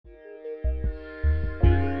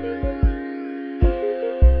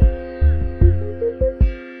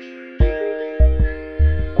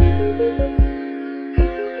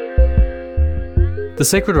The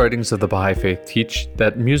sacred writings of the Baha'i Faith teach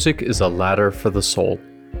that music is a ladder for the soul.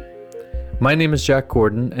 My name is Jack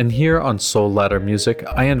Gordon, and here on Soul Ladder Music,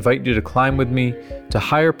 I invite you to climb with me to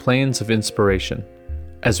higher planes of inspiration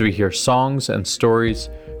as we hear songs and stories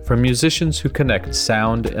from musicians who connect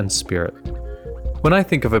sound and spirit. When I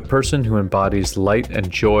think of a person who embodies light and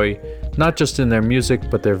joy, not just in their music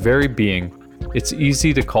but their very being, it's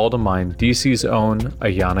easy to call to mind DC's own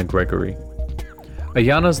Ayanna Gregory.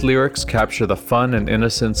 Ayanna's lyrics capture the fun and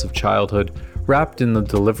innocence of childhood wrapped in the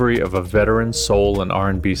delivery of a veteran soul and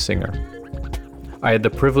R&B singer. I had the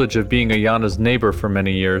privilege of being Ayanna's neighbor for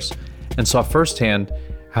many years and saw firsthand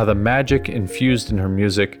how the magic infused in her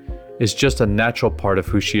music is just a natural part of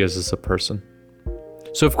who she is as a person.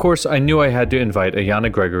 So of course I knew I had to invite Ayanna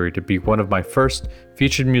Gregory to be one of my first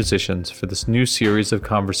featured musicians for this new series of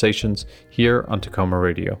conversations here on Tacoma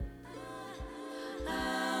Radio.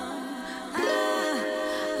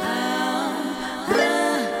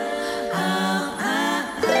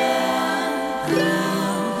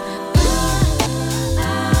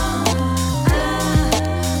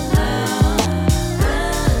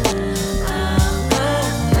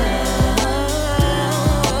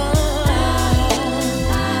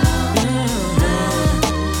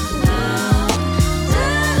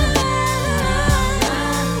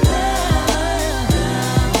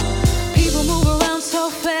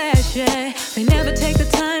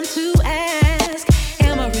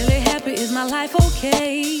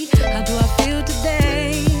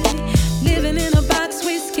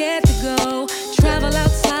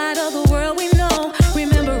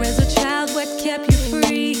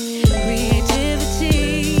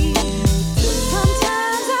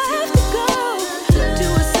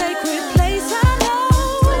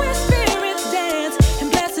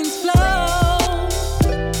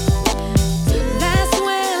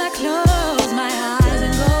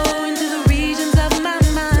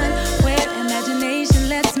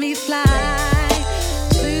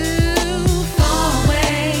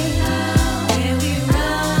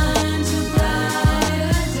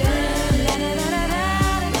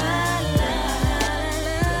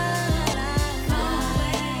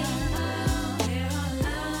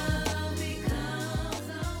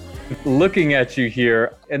 Looking at you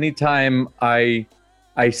here, anytime I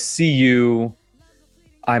see you,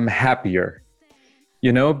 I'm happier,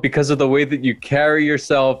 because of the way that you carry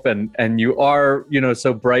yourself and you are,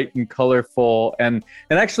 so bright and colorful. And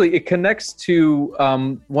actually it connects to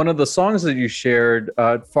one of the songs that you shared,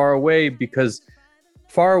 Far Away, because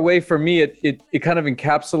Far Away for me, it kind of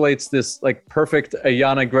encapsulates this like perfect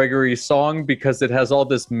Ayanna Gregory song because it has all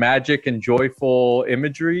this magic and joyful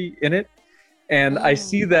imagery in it. And I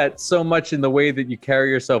see that so much in the way that you carry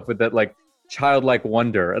yourself with that like childlike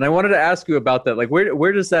wonder. And I wanted to ask you about that. Like,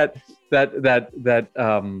 where does that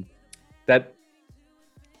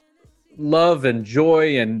love and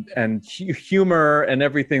joy and humor and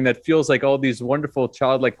everything that feels like all these wonderful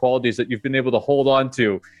childlike qualities that you've been able to hold on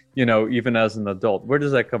to, even as an adult, where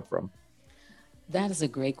does that come from? That is a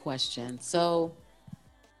great question. So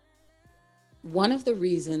one of the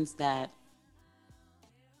reasons that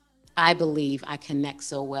I believe I connect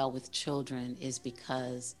so well with children is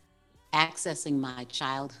because accessing my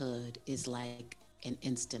childhood is like an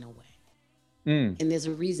instant away. And there's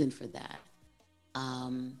a reason for that.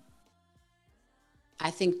 I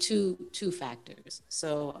think two factors.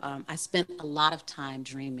 So I spent a lot of time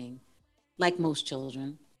dreaming, like most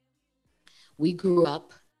children. We grew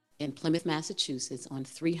up in Plymouth, Massachusetts on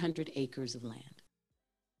 300 acres of land.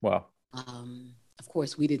 Wow. Of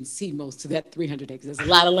course, we didn't see most of that 300 acres. There's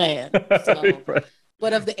a lot of land. So, right.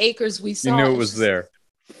 But of the acres we saw, you knew it was there.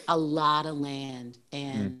 A lot of land.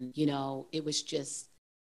 And, it was just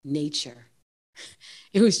nature.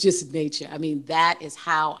 It was just nature. I mean, that is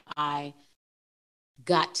how I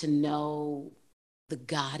got to know the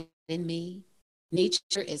God in me.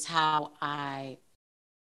 Nature is how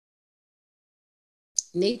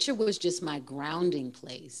Nature was just my grounding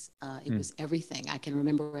place. It was everything. I can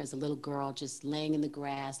remember as a little girl just laying in the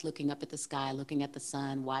grass, looking up at the sky, looking at the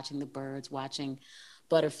sun, watching the birds, watching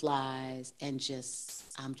butterflies, and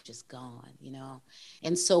I'm just gone,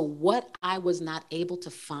 And so what I was not able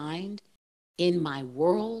to find in my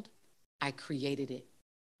world, I created it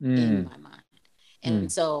in my mind.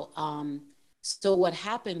 And so what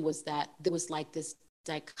happened was that there was like this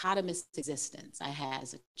dichotomous existence I had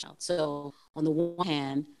as a child. So on the one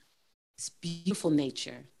hand, it's beautiful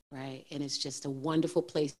nature, right? And it's just a wonderful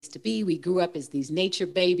place to be. We grew up as these nature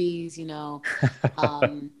babies,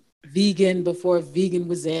 vegan before vegan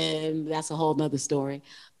was in. That's a whole nother story.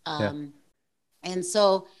 And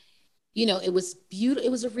so it was beautiful.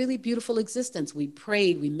 It was a really beautiful existence. We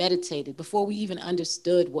prayed, we meditated before we even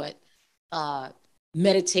understood what uh,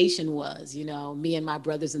 meditation was. Me and my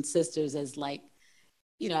brothers and sisters, as like,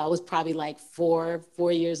 I was probably like 4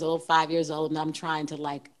 years old, 5 years old, and I'm trying to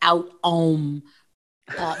like out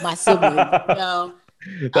my siblings,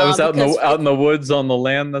 That was because out in the woods on the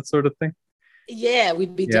land, that sort of thing. yeah,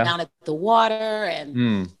 we'd be Yeah. down at the water and,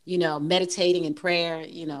 Mm, meditating in prayer, I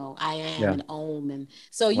am yeah. and Om. And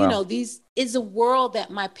so, Wow. these is a world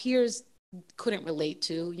that my peers couldn't relate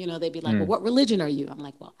to. They'd be like, well, Mm, what religion are you? I'm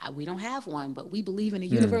like, well, we don't have one, but we believe in a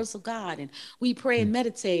mm, universal God, and we pray mm, and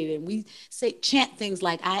meditate, and we chant things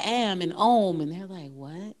like I am and Om. And they're like,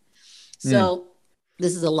 what? mm. So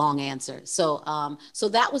this is a long answer. So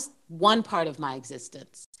that was one part of my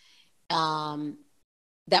existence. Um,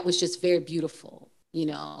 that was just very beautiful,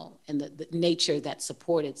 and the nature that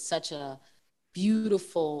supported such a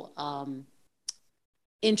beautiful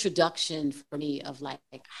introduction for me of like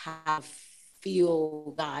how I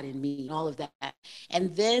feel God in me and all of that.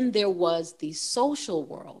 And then there was the social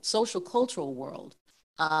world, social cultural world,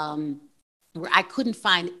 um, where I couldn't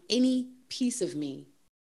find any piece of me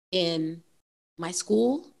in my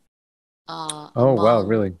school, Oh, wow, among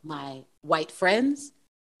really? my white friends.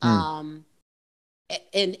 Mm, Um,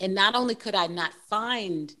 and not only could I not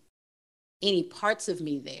find any parts of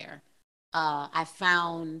me there, I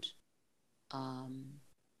found um,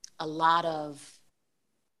 a lot of,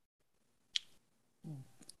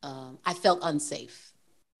 I felt unsafe.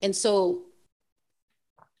 And so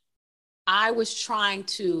I was trying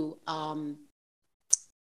to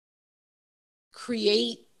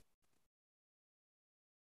create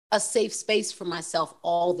a safe space for myself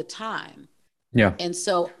all the time. yeah. And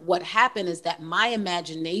so what happened is that my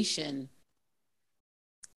imagination,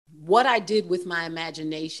 what I did with my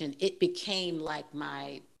imagination, it became like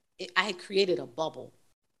I had created a bubble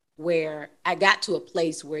where I got to a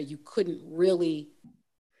place where you couldn't really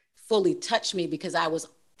fully touch me because I was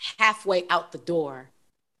halfway out the door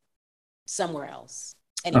somewhere else.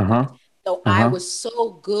 Anyway, Uh-huh. so I Uh-huh. was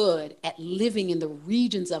so good at living in the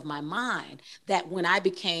regions of my mind that when I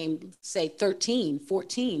became, say, 13,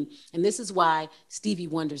 14, and this is why Stevie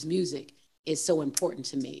Wonder's music is so important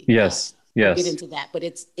to me. Yes. We'll get Yes. into that, but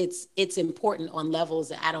it's important on levels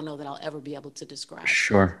that I don't know that I'll ever be able to describe.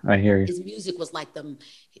 Sure. I hear you. His music was like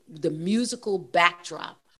the musical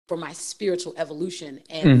backdrop for my spiritual evolution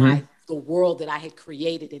and Mm-hmm. the world that I had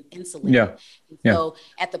created and insulated. Yeah. And Yeah. so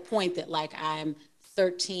at the point that like I'm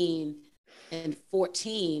 13 and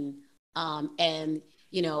 14, and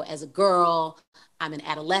as a girl, I'm an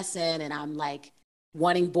adolescent and I'm like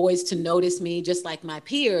wanting boys to notice me just like my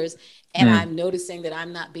peers. And Mm, I'm noticing that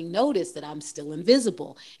I'm not being noticed, that I'm still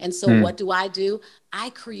invisible. And so mm, what do? I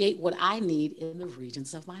create what I need in the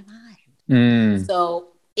regions of my mind. mm. So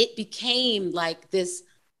it became like this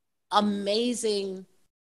amazing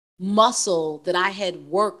muscle that I had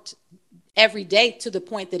worked every day to the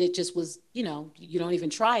point that it just was, you don't even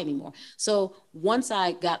try anymore. So once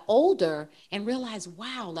I got older and realized,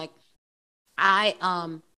 wow, like I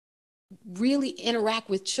really interact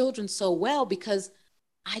with children so well because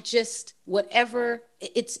I just whatever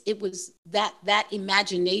it was that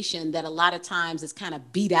imagination that a lot of times is kind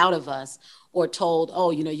of beat out of us or told,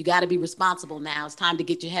 oh, you got to be responsible now. It's time to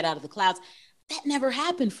get your head out of the clouds. That never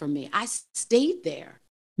happened for me. I stayed there.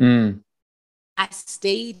 Mm. I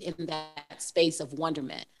stayed in that space of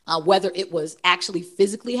wonderment, whether it was actually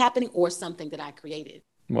physically happening or something that I created.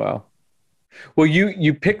 Wow. Well,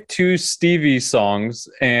 you picked two Stevie songs,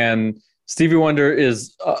 and Stevie Wonder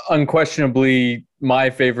is unquestionably my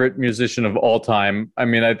favorite musician of all time. I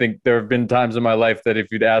mean, I think there have been times in my life that if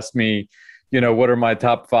you'd asked me, what are my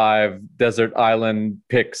top five desert island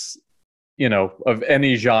picks, of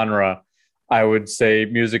any genre, I would say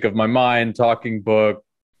Music of My Mind, Talking Book,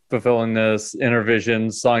 Fulfilling This, Inner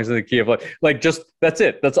Visions, Songs in the Key of Life. Like, just that's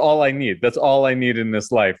it. That's all I need. That's all I need in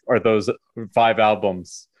this life are those five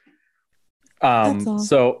albums. That's all.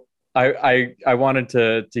 So I wanted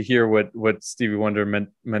to hear what Stevie Wonder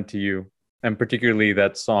meant to you, and particularly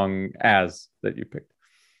that song "As" that you picked.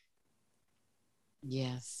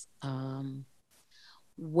 Yes.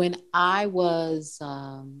 When I was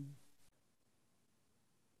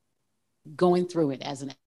going through it as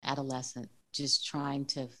an adolescent, just trying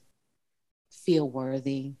to feel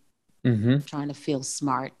worthy, Mm-hmm. trying to feel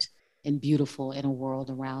smart and beautiful in a world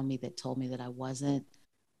around me that told me that I wasn't.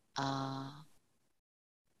 Uh,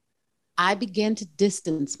 I began to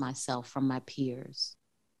distance myself from my peers.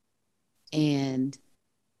 And,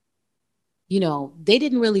 they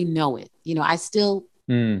didn't really know it. I still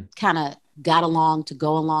Mm. kind of got along to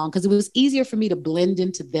go along because it was easier for me to blend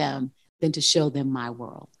into them than to show them my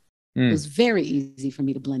world. It was very easy for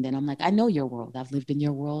me to blend in. I'm like, I know your world. I've lived in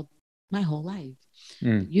your world my whole life.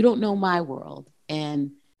 You don't know my world.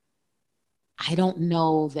 And I don't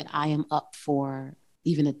know that I am up for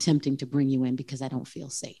even attempting to bring you in because I don't feel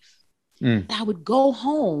safe. I would go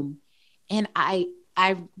home, and I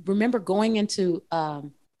remember going into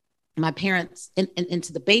my parents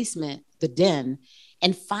into the basement, the den,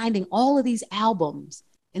 and finding all of these albums.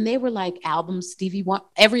 And they were like albums, Stevie Wonder,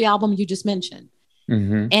 every album you just mentioned.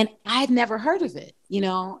 And I had never heard of it, you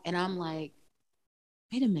know? And I'm like,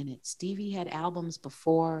 wait a minute, Stevie had albums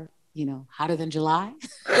before, you know, Hotter Than July.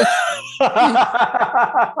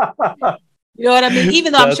 You know what I mean?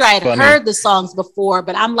 Even though I'm sure I had heard the songs before,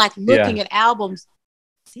 but I'm like looking at albums.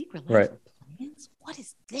 Secret Life of Plans? What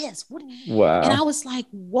is this? Wow. And I was like,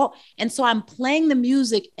 whoa. And so I'm playing the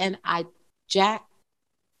music, and Jack,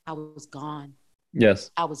 I was gone.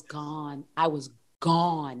 Yes. I was gone. I was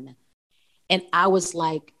gone. And I was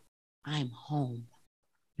like, I'm home.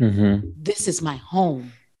 This is my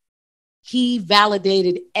home. He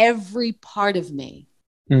validated every part of me.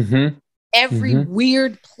 Every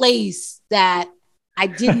weird place that I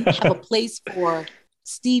didn't have a place for,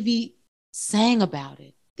 Stevie sang about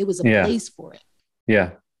it. There was a place for it.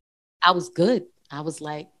 Yeah. I was good. I was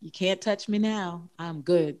like, you can't touch me now. I'm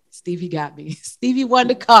good. Stevie got me. Stevie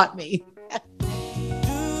Wonder caught me.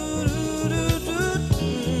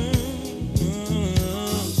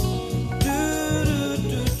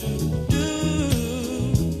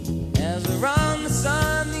 As around the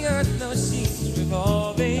sun, the earth knows she's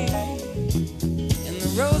revolving, and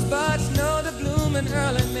the rosebuds know to bloom in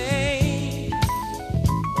early May.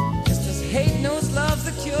 Just as hate knows love's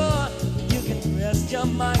the cure, you can rest your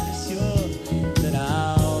mind assured that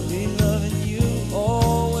I'll be loving you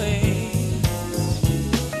always.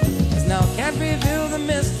 'Cause now I can't reveal the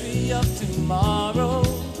mystery of tomorrow,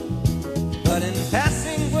 but in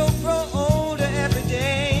passing we'll grow older every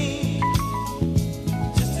day.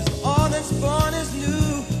 Just as all that's born is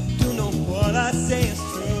new, do know what I say is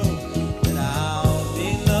true, that I'll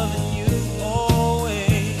be loving you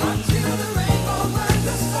always. Until the rainbow burns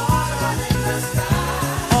the stars in the sky.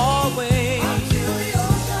 Always. Until the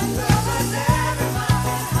ocean covers every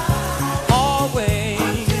mountain high. Always.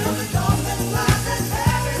 Until the dolphin flies and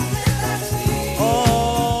carries me at sea.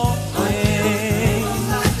 Always.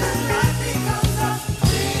 Life becomes a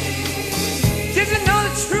dream. Did you know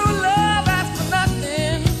that true love asks for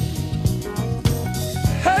nothing?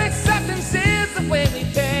 Her acceptance is the way we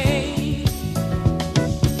pay.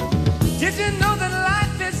 Did you know that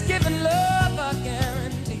life is giving love a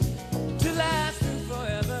guarantee to last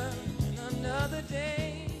forever in another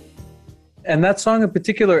day? And that song in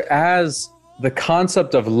particular, as the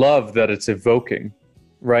concept of love that it's evoking,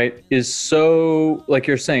 right, is so, like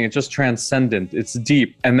you're saying, it's just transcendent, it's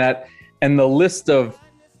deep. And the list of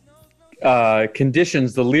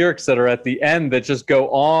conditions, the lyrics that are at the end that just go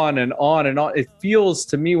on and on and on. It feels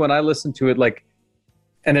to me when I listen to it like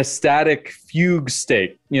an ecstatic fugue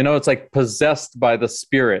state. You know, it's like possessed by the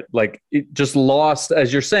spirit, like it just lost,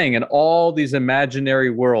 as you're saying, in all these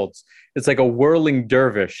imaginary worlds. It's like a whirling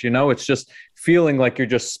dervish, you know, it's just feeling like you're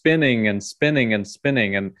just spinning and spinning and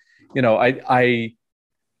spinning. And, you know, I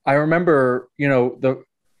remember, you know,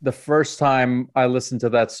 the first time I listened to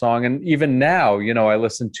that song, and even now, you know, I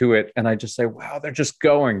listen to it and I just say, wow, they're just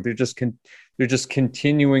going. They're just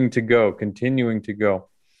continuing to go.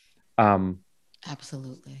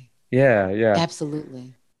 Absolutely. Yeah.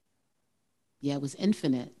 Absolutely. Yeah, it was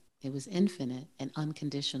infinite. It was infinite and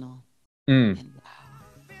unconditional. Mm. And wow.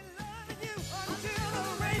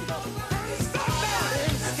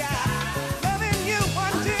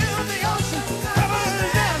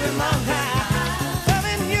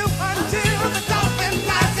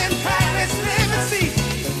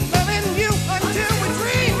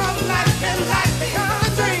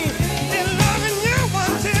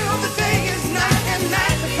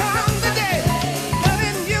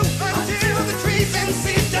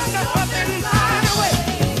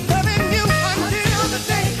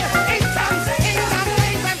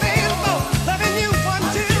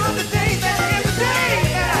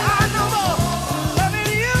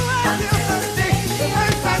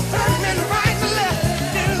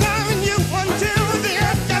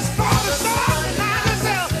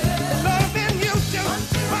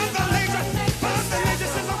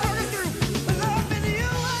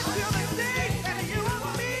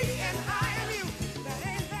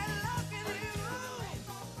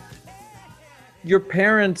 Your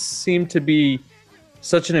parents seem to be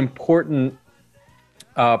such an important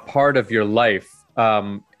part of your life,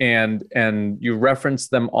 and you reference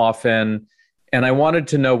them often. And I wanted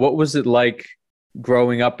to know, what was it like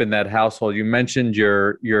growing up in that household? You mentioned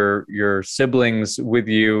your siblings with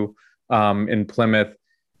you in Plymouth.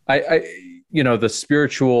 The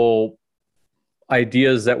spiritual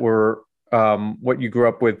ideas that were what you grew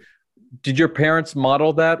up with. Did your parents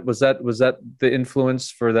model that? Was that the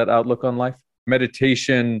influence for that outlook on life?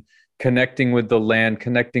 Meditation, connecting with the land,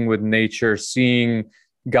 connecting with nature, seeing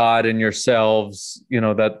God in yourselves,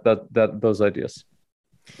 those ideas.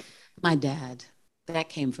 My dad, that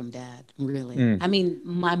came from dad, really. I mean,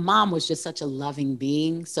 my mom was just such a loving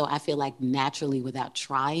being. So I feel like naturally, without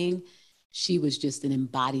trying, she was just an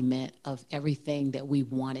embodiment of everything that we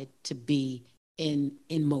wanted to be in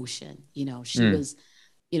motion. She was,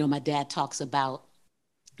 my dad talks about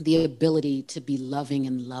the ability to be loving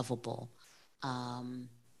and lovable.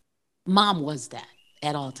 Mom was that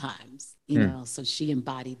at all times, so she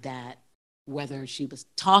embodied that, whether she was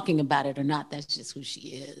talking about it or not. That's just who she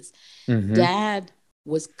is. Dad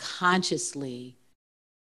was consciously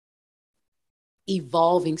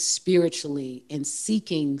evolving spiritually and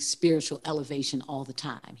seeking spiritual elevation all the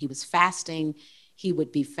time. He was fasting. He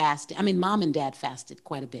would be fasting. I mean, Mom and Dad fasted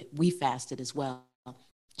quite a bit. We fasted as well.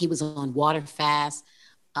 He was on water fast,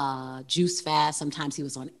 juice fast. Sometimes he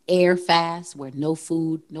was on air fast, where no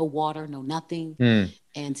food, no water, no nothing.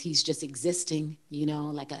 And he's just existing,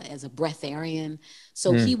 as a breatharian.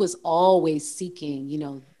 So he was always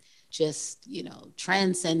seeking,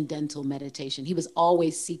 transcendental meditation. He was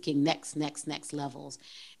always seeking next levels,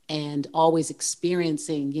 and always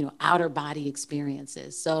experiencing, outer body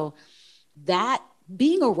experiences. So that,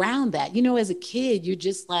 being around that, as a kid, you're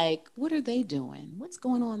just like, what are they doing? What's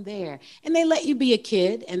going on there? And they let you be a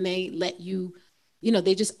kid, and they let you,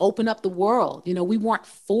 they just open up the world. We weren't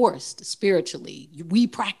forced spiritually. We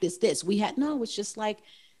practiced this. It's just like,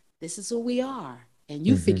 this is who we are, and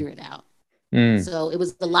you figure it out. So it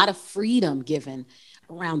was a lot of freedom given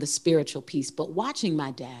around the spiritual piece. But watching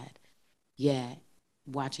my dad,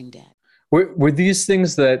 watching dad. Were these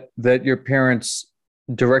things that your parents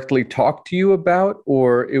directly talked to you about,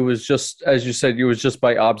 or it was just, as you said, it was just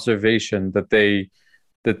by observation that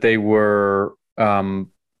they were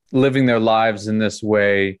living their lives in this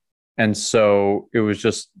way, and so it was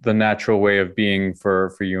just the natural way of being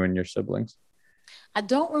for you and your siblings? I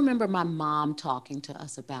don't remember my mom talking to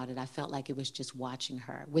us about it. I felt like it was just watching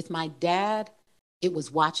her. With my dad, it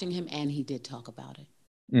was watching him, and he did talk about it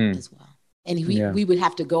as well. And we would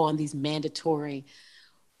have to go on these mandatory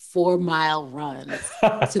 4-mile runs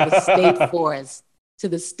to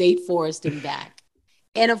the state forest and back.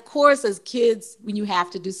 And of course, as kids, when you have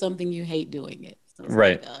to do something, you hate doing it. So it's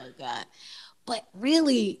right. Like, oh God. But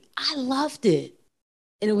really, I loved it.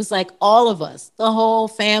 And it was like all of us, the whole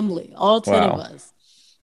family, all 10 of us.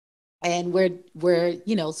 And we're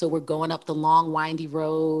so we're going up the long, windy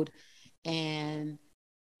road, and,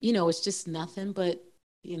 it's just nothing but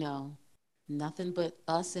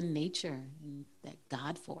us and nature and that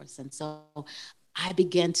God force. And so I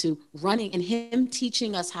began to running, and him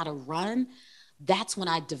teaching us how to run. That's when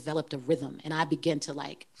I developed a rhythm, and I began to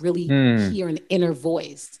really hear an inner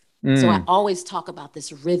voice. So I always talk about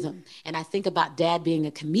this rhythm. And I think about Dad being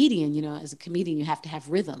a comedian. As a comedian, you have to have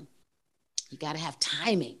rhythm. You got to have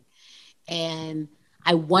timing. And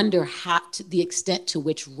I wonder to the extent to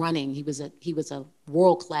which running, he was a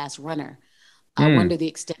world-class runner. I wonder the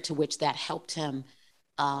extent to which that helped him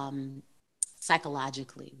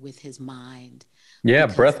psychologically with his mind. Yeah,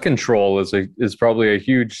 breath control is probably a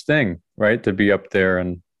huge thing, right? To be up there,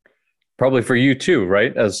 and probably for you too,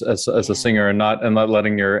 right? As a singer, and not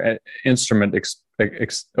letting your instrument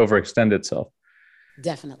overextend itself.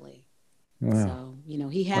 Definitely. Wow. So,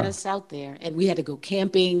 he had us out there, and we had to go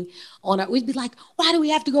camping we'd be like, why do we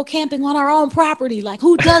have to go camping on our own property? Like,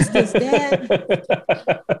 who does this, Dad?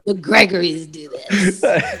 The Gregories do this.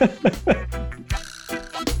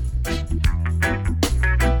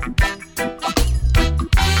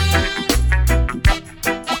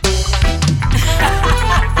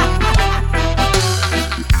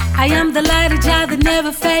 I am the light of Jah that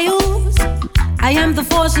never fails. I am the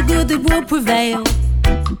force of good that will prevail.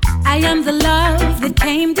 I am the love that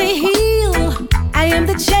came to heal. I am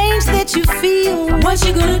the change that you feel. What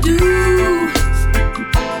you gonna do?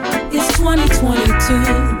 It's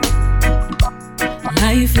 2022.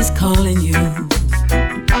 Life is calling you.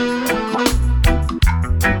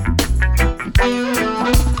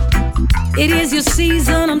 It is your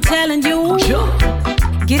season, I'm telling you.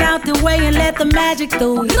 Get out the way and let the magic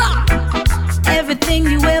through. Everything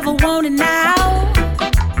you ever wanted now.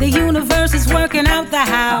 The universe is working out the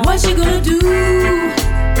how. What you gonna do?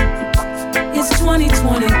 It's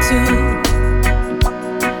 2022.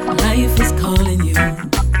 Life is calling you.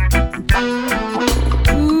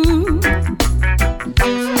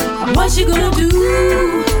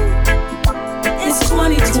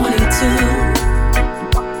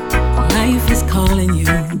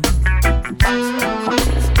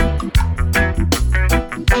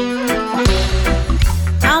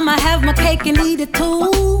 cake and eat it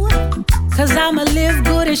too. Cause I'ma live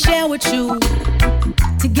good and share with you.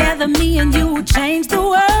 Together me and you will change the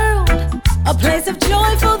world. A place of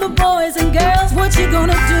joy for the boys and girls. What you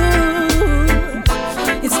gonna do?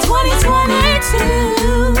 It's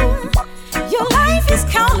 2022. Your life is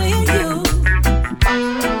calling you.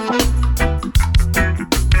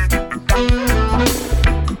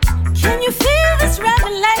 Can you feel this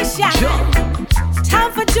revelation?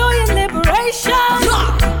 Time for joy and liberation.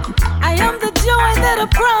 I am the joy that I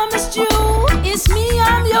promised you. It's me,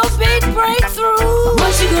 I'm your big breakthrough.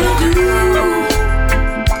 What you gonna do?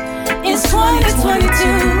 It's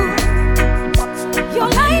 2022. Your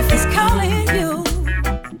life is calling you.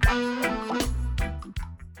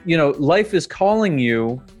 You know, Life is Calling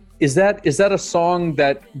You. Is that a song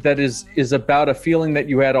that is about a feeling that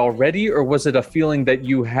you had already, or was it a feeling that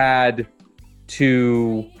you had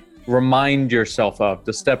to remind yourself of,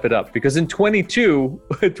 to step it up? Because in 2022,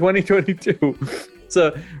 it's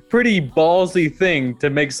a pretty ballsy thing to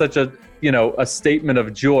make such a statement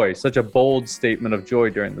of joy, such a bold statement of joy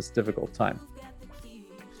during this difficult time.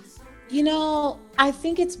 You know, I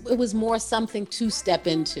think it was more something to step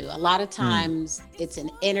into. A lot of times it's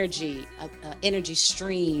an energy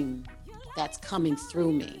stream that's coming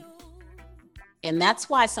through me. And that's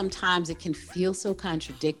why sometimes it can feel so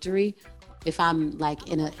contradictory. If I'm like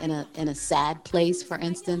in a sad place, for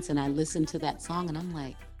instance, and I listen to that song and I'm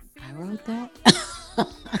like, I wrote that.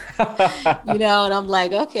 And I'm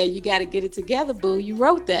like, okay, you got to get it together, boo. You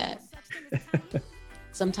wrote that.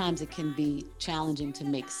 Sometimes it can be challenging to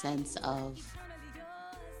make sense of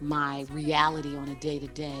my reality on a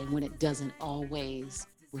day-to-day when it doesn't always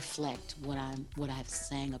reflect what I've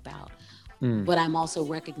sang about. But I'm also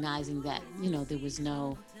recognizing that,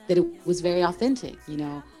 that it was very authentic,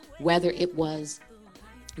 whether it was,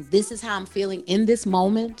 this is how I'm feeling in this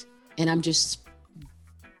moment, and I'm just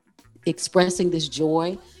expressing this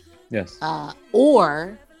joy. Yes.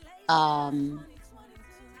 Or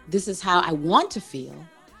this is how I want to feel,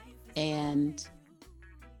 and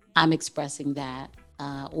I'm expressing that.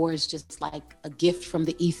 Or it's just like a gift from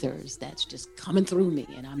the ethers that's just coming through me,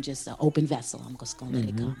 and I'm just an open vessel. I'm just going to let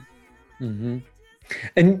it come. Mm-hmm.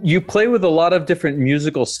 And you play with a lot of different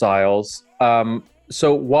musical styles.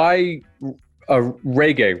 So why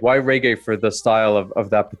reggae? Why reggae for the style of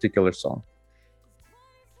that particular song?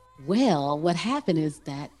 Well, what happened is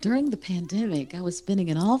that during the pandemic, I was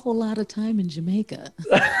spending an awful lot of time in Jamaica.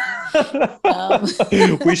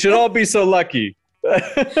 We should all be so lucky.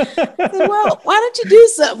 Well, why don't you do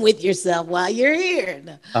something with yourself while you're here?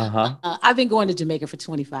 I've been going to Jamaica for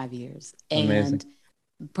 25 years. Amazing. And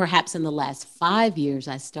perhaps in the last 5 years,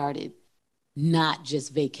 I started not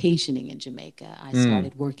just vacationing in Jamaica. I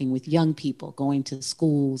started working with young people, going to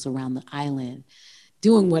schools around the island,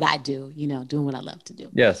 doing what I do, doing what I love to do.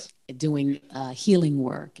 Yes. Doing healing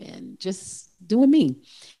work and just doing me.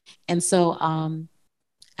 And so I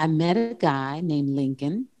met a guy named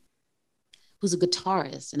Lincoln, who's a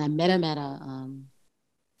guitarist. And I met him at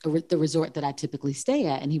the resort that I typically stay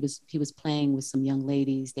at. And he was playing with some young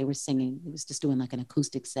ladies. They were singing. He was just doing like an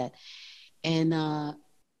acoustic set. And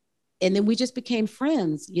then we just became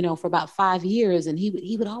friends, for about 5 years. And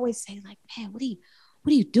he would always say like, man,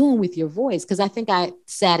 what are you doing with your voice? Because I think I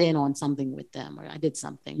sat in on something with them, or I did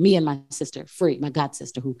something. Me and my sister, Free, my god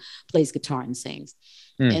sister, who plays guitar and sings.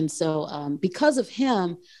 And so because of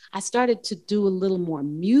him, I started to do a little more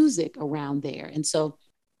music around there. And so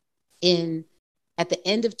at the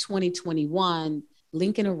end of 2021,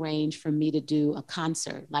 Lincoln arranged for me to do a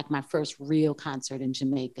concert, like my first real concert in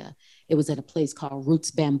Jamaica. It was at a place called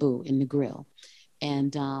Roots Bamboo in Negril.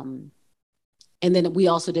 And then we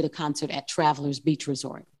also did a concert at Travelers Beach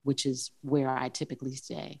Resort, which is where I typically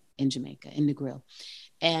stay in Jamaica, in Negril.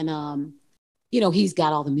 And, he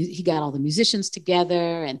got all the musicians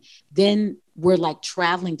together. And then we're like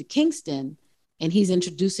traveling to Kingston, and he's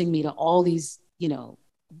introducing me to all these,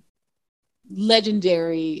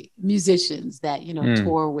 legendary musicians that,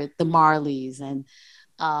 tour with the Marleys and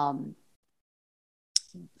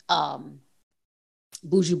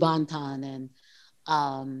Buju Banton and,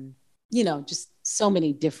 just so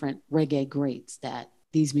many different reggae greats that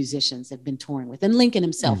these musicians have been touring with. And Lincoln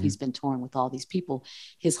himself, he's been touring with all these people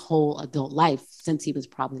his whole adult life since he was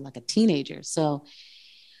probably like a teenager. So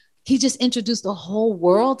he just introduced the whole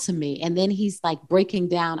world to me. And then he's like breaking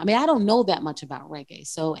down. I mean, I don't know that much about reggae.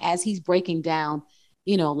 So as he's breaking down,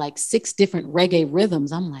 like 6 different reggae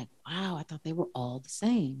rhythms, I'm like, wow, I thought they were all the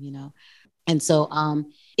same, And so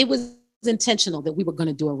it was intentional that we were going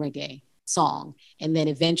to do a reggae song. And then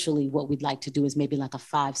eventually what we'd like to do is maybe like a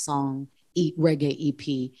 5-song reggae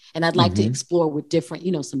EP. And I'd like to explore with different,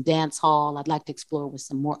 some dance hall. I'd like to explore with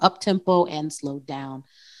some more up tempo and slowed down.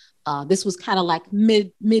 This was kind of like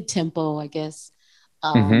mid tempo, I guess.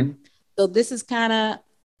 So this is kind of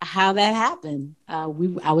how that happened. I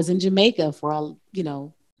was in Jamaica for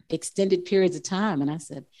extended periods of time, and I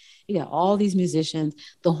said, you got all these musicians.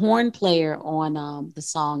 The horn player on the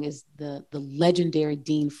song is the legendary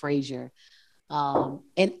Dean Frazier.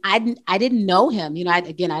 And I didn't know him, I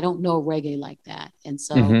don't know reggae like that. And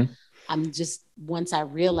so I'm just, once I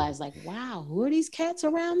realized like, wow, who are these cats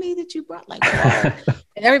around me that you brought? Like, wow.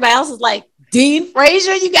 And everybody else is like, Dean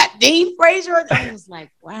Frazier, you got Dean Frazier. And I was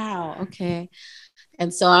like, wow, okay.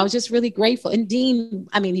 And so I was just really grateful. And Dean,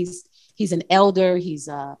 I mean, he's an elder. He's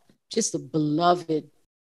just a beloved,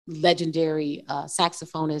 legendary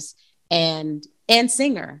saxophonist and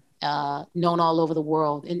singer. Known all over the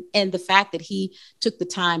world. And the fact that he took the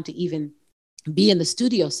time to even be in the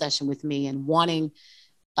studio session with me and wanting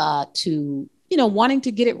to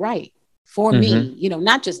get it right for me,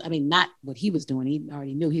 not what he was doing. He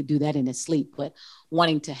already knew he'd do that in his sleep, but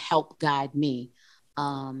wanting to help guide me.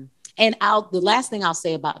 And the last thing I'll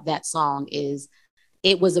say about that song is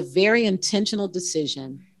it was a very intentional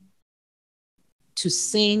decision to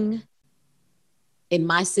sing in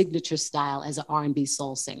my signature style as an R&B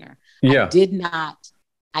soul singer. Yeah.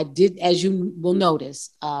 I did, as you will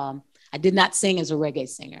notice, I did not sing as a reggae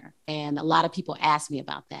singer. And a lot of people asked me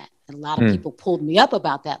about that. And a lot of people pulled me up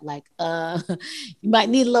about that. Like, you might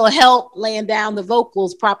need a little help laying down the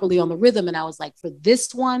vocals properly on the rhythm. And I was like, for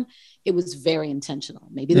this one, it was very intentional.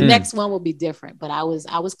 Maybe the next one will be different, but I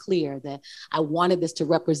was clear that I wanted this to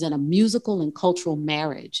represent a musical and cultural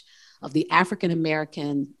marriage of the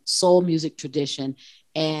African-American soul music tradition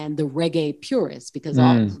and the reggae purists, because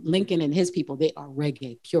Lincoln and his people, they are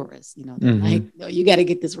reggae purists. They're like, no, you got to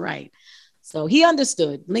get this right. So he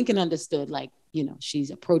understood, Lincoln understood, like, she's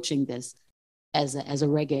approaching this as a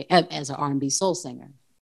reggae, as an R&B soul singer.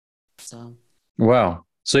 So. Wow.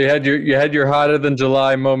 So you had your hotter than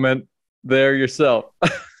July moment there yourself.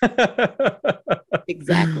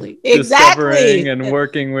 Exactly. Discovering and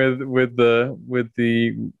working with the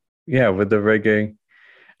reggae.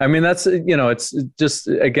 I mean, that's, it's just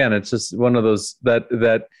one of those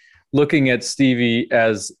that looking at Stevie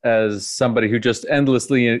as somebody who just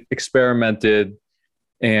endlessly experimented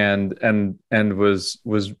and was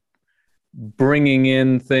bringing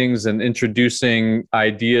in things and introducing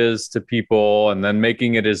ideas to people and then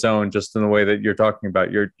making it his own, just in the way that you're talking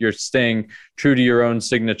about. You're staying true to your own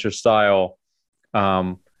signature style,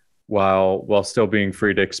 while still being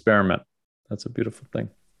free to experiment. That's a beautiful thing.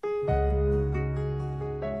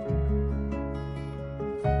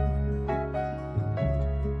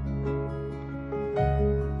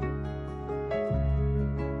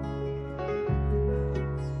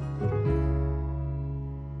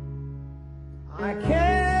 I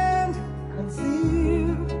can't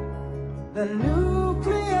conceive the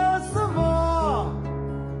nucleus of all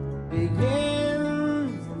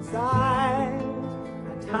begins inside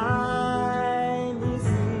a tiny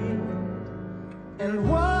seed, and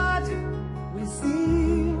what we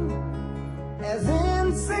see as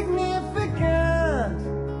insignificant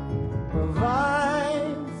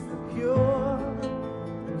provides the cure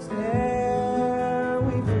whose air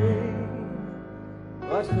we breathe.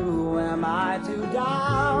 But who am I to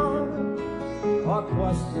doubt or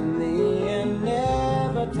question the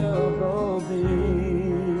inevitable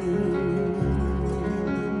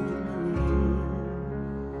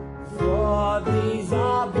for these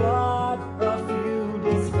are but a few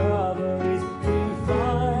discoveries we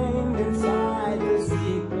find inside the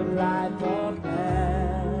secret life of man.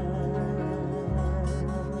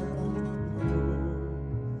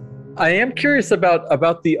 I am curious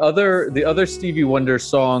about the other Stevie Wonder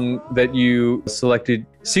song that you selected,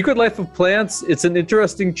 Secret Life of Plants. It's an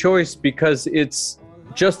interesting choice because it's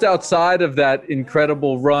just outside of that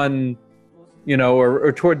incredible run,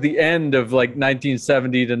 or toward the end of like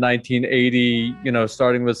 1970 to 1980,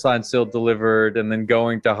 starting with Signed, Sealed, Delivered, and then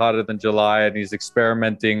going to Hotter Than July, and he's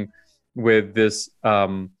experimenting with this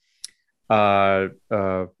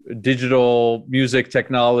digital music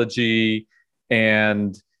technology,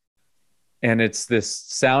 and it's this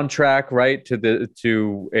soundtrack, right,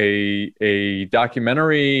 to a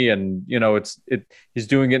documentary, and he's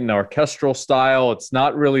doing it in orchestral style. It's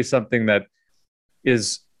not really something that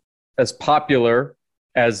is as popular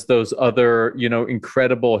as those other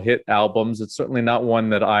incredible hit albums. It's certainly not one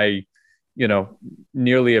that I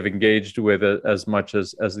nearly have engaged with as much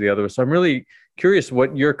as the others. So I'm really curious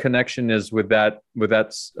what your connection is with that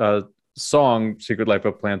song, Secret Life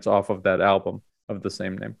of Plants, off of that album of the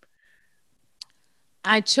same name.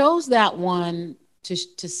 I chose that one to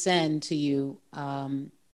send to you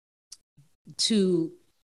to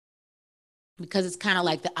because it's kind of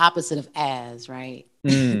like the opposite of as, right?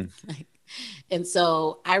 Like, and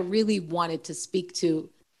so I really wanted to speak to,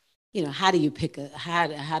 how do you pick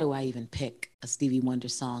how do I even pick a Stevie Wonder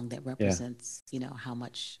song that represents, how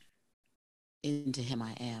much into him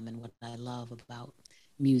I am and what I love about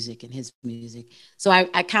music and his music. So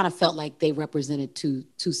I kind of felt like they represented two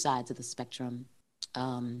sides of the spectrum.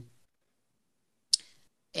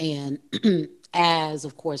 And as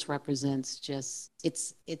of course represents just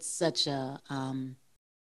it's such a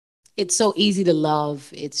it's so easy to love.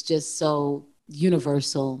 It's just so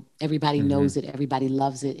universal. Everybody knows it. Everybody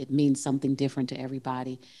loves it. It means something different to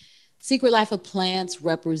everybody. Secret Life of Plants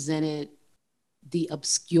represented the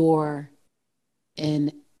obscure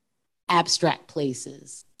and abstract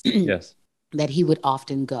places Yes. that he would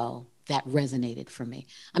often go. That resonated for me.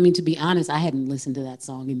 I mean, to be honest, I hadn't listened to that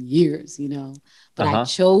song in years, but I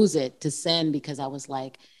chose it to send because I was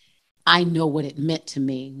like, I know what it meant to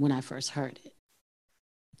me when I first heard it.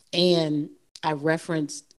 And I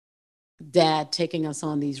referenced Dad taking us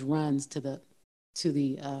on these runs to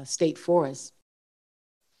the state forest.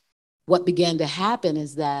 What began to happen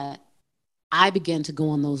is that I began to go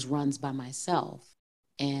on those runs by myself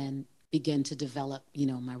and begin to develop,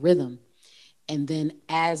 my rhythm. And then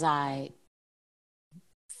as I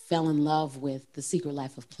fell in love with the Secret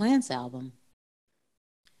Life of Plants album,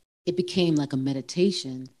 it became like a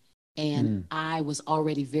meditation. And I was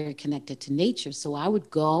already very connected to nature. So I would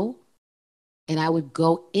go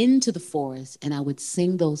into the forest and I would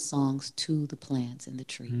sing those songs to the plants and the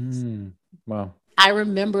trees. Wow. I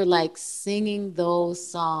remember like singing those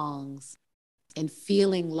songs and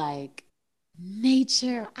feeling like,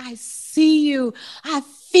 nature, I see you, I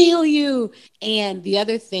feel you. And the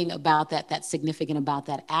other thing about that's significant about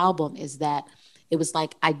that album is that it was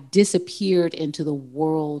like I disappeared into the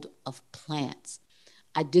world of plants.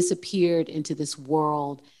 I disappeared into this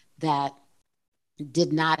world that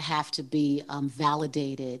did not have to be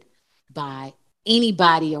validated by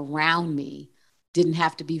anybody around me, didn't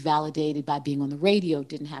have to be validated by being on the radio,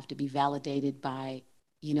 didn't have to be validated by,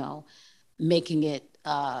 making it,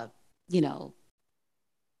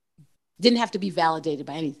 didn't have to be validated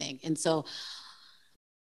by anything. And so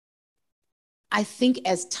I think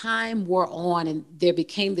as time wore on and there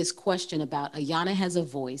became this question about Ayana has a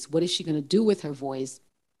voice, what is she going to do with her voice?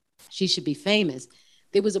 She should be famous.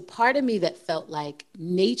 There was a part of me that felt like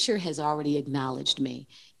nature has already acknowledged me.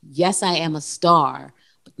 Yes, I am a star,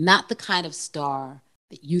 but not the kind of star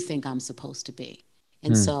that you think I'm supposed to be.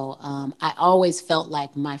 And so I always felt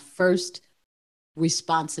like my first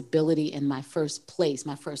responsibility and my first place,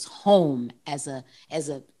 my first home as a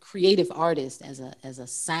creative artist, as a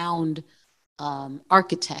sound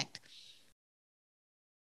architect,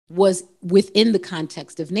 was within the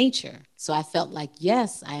context of nature. So I felt like,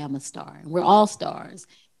 yes, I am a star, and we're all stars,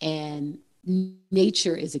 and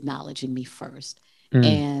nature is acknowledging me first,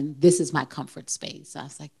 and this is my comfort space. So I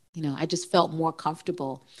was like, I just felt more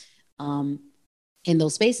comfortable in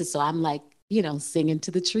those spaces. So I'm like, singing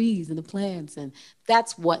to the trees and the plants. And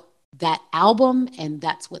that's what that album and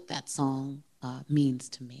that's what that song means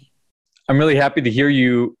to me. I'm really happy to hear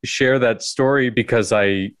you share that story because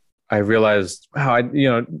I realized how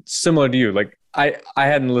similar to you, like I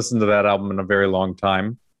hadn't listened to that album in a very long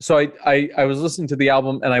time. So I was listening to the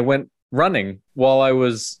album and I went running while I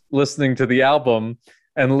was listening to the album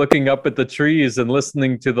and looking up at the trees and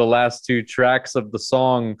listening to the last two tracks of the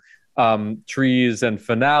song, Trees and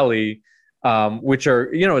Finale, which are,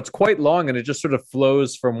 it's quite long and it just sort of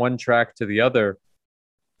flows from one track to the other.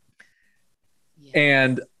 Yes.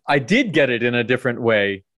 And I did get it in a different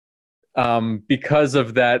way because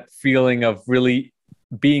of that feeling of really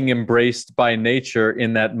being embraced by nature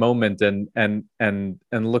in that moment and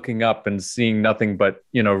looking up and seeing nothing but,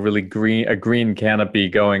 really a green canopy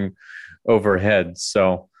going overhead.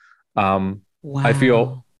 So wow. I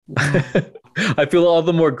feel I feel all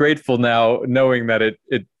the more grateful now knowing that it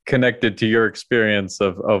connected to your experience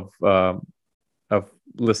of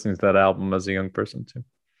listening to that album as a young person too.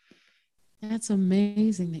 That's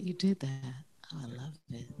amazing that you did that. Oh, I love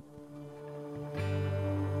it.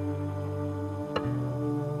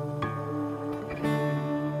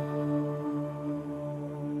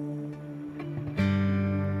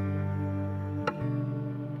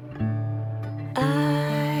 I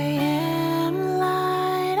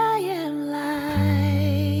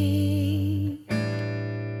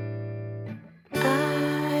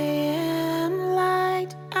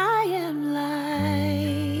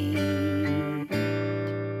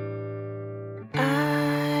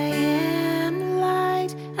am light.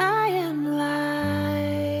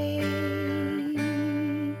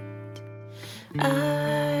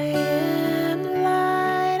 I am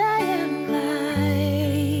light, I am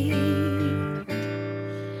light.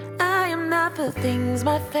 I am not the things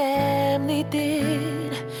my family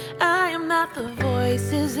did. I am not the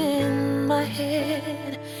voices in my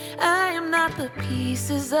head. I am not the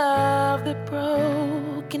pieces of the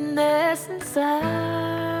brokenness inside.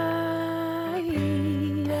 I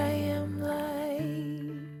am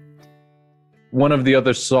light. One of the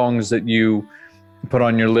other songs that you put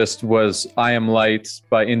on your list was "I Am Light"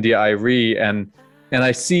 by India Arie, and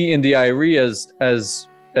I see India Arie as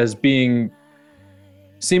being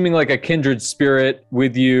seeming like a kindred spirit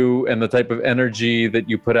with you, and the type of energy that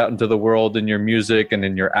you put out into the world in your music and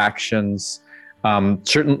in your actions.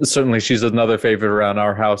 Certainly she's another favorite around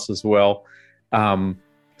our house as well.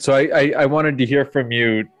 So I wanted to hear from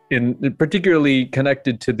you, in particularly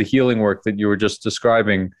connected to the healing work that you were just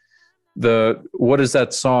describing. What is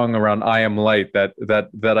that song around "I Am Light"? That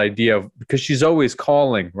idea of, because she's always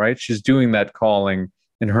calling, right? She's doing that calling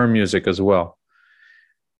in her music as well.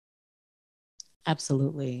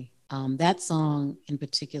 Absolutely. That song in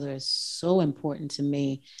particular is so important to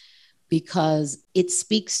me because it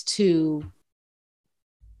speaks to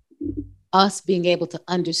us being able to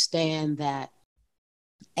understand that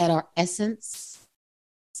at our essence,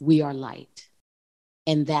 we are light,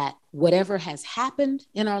 and that whatever has happened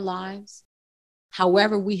in our lives,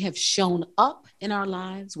 however we have shown up in our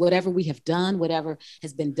lives, whatever we have done, whatever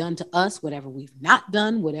has been done to us, whatever we've not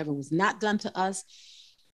done, whatever was not done to us,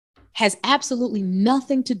 has absolutely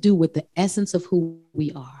nothing to do with the essence of who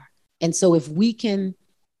we are. And so if we can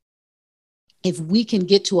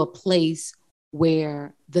get to a place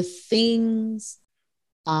where the things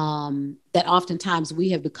that oftentimes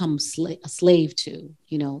we have become a slave to,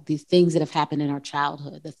 the things that have happened in our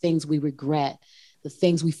childhood, the things we regret, the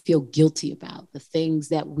things we feel guilty about, the things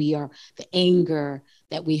that the anger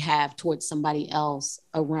that we have towards somebody else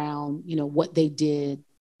around, what they did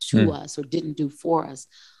to us or didn't do for us.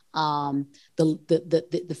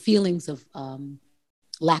 The feelings of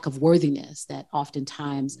lack of worthiness that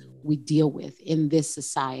oftentimes we deal with in this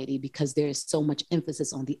society because there is so much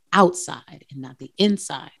emphasis on the outside and not the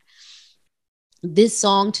inside. This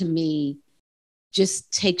song to me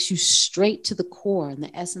just takes you straight to the core and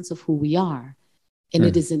the essence of who we are. And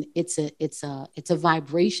it's a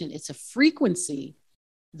vibration, it's a frequency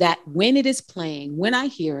that when it is playing, when I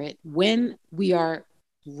hear it, when we are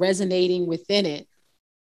resonating within it,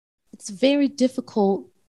 it's very difficult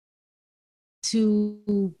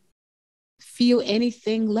to feel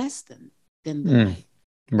anything less than the light.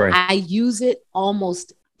 Right. I use it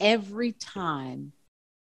almost every time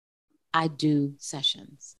I do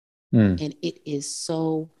sessions, and it is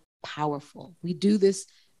so powerful. We do this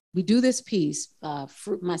piece,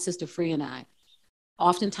 my sister Free and I,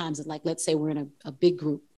 oftentimes, like, let's say we're in a big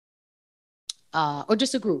group, or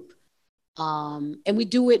just a group, and we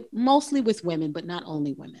do it mostly with women, but not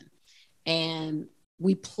only women. And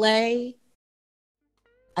we play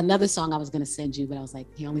another song I was going to send you, but I was like,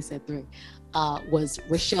 he only said 3, was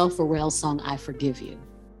Rachelle Ferrell's song, "I Forgive You,"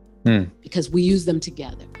 because we use them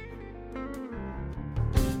together.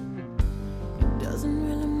 Doesn't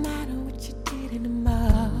really matter what you did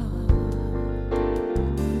anymore.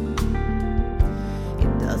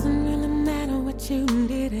 It doesn't really matter what you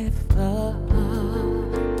did it for,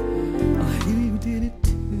 or who you did it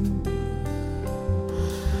to.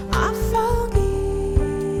 I forgive you.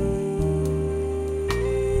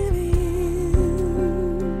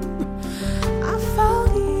 I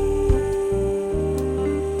forgive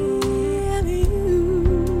you.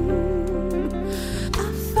 I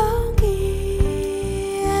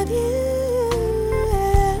forgive you.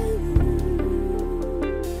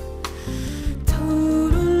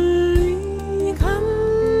 Totally,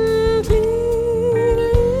 completely.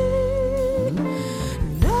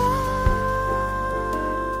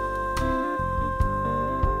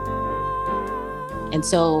 And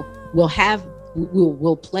so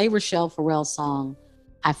we'll play Rachelle Ferrell's song,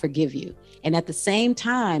 "I Forgive You." And at the same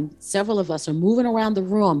time, several of us are moving around the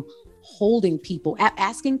room, holding people,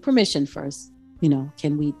 asking permission first.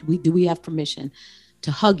 Do we have permission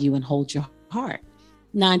to hug you and hold your heart?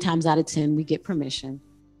 9 times out of 10, we get permission,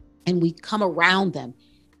 and we come around them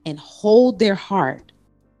and hold their heart.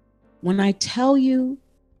 When I tell you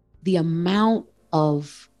the amount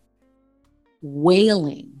of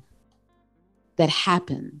wailing that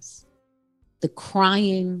happens, the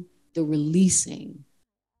crying, the releasing.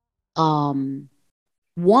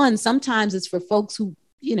 One, sometimes it's for folks who,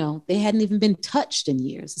 they hadn't even been touched in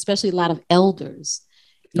years, especially a lot of elders,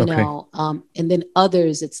 and then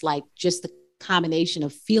others, it's like just the combination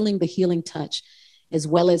of feeling the healing touch as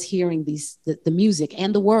well as hearing the music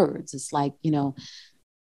and the words. It's like,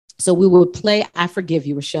 so we would play I Forgive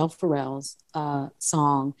You, Rochelle Farrell's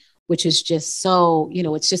song, which is just so,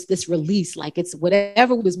 it's just this release, like it's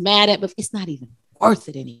whatever we was mad at, but it's not even worth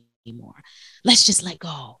it anymore. Let's just let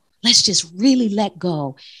go. Let's just really let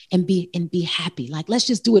go and be happy. Like, let's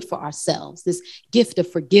just do it for ourselves. This gift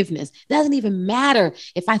of forgiveness. It doesn't even matter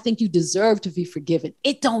if I think you deserve to be forgiven.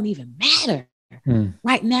 It don't even matter.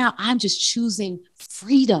 Right now, I'm just choosing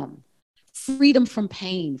freedom from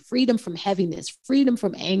pain, freedom from heaviness, freedom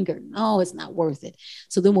from anger. No, it's not worth it.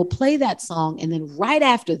 So then we'll play that song. And then right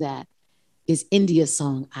after that is India's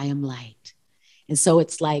song, I Am Light. And so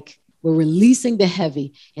it's like we're releasing the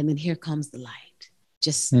heavy, and then here comes the light.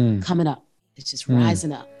 Just coming up. It's just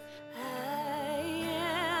rising up.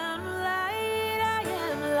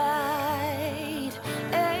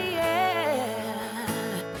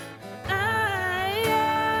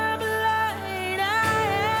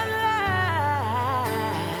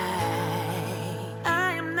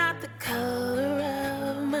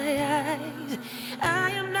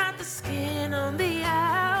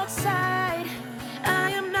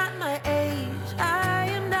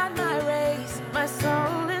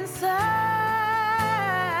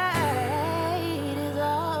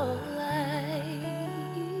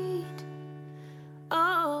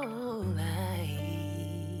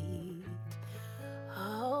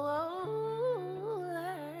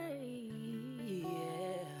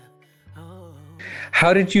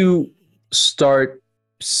 How did you start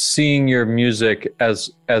seeing your music as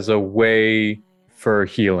a way for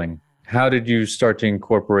healing? How did you start to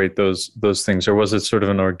incorporate those things, or was it sort of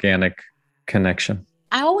an organic connection?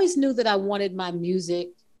 I always knew that I wanted my music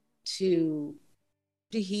to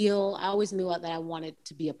heal. I always knew that I wanted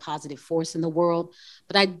to be a positive force in the world,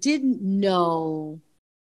 but I didn't know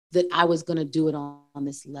that I was going to do it on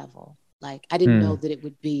this level. Like, I didn't know that it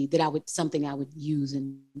would be something I would use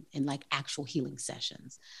in like actual healing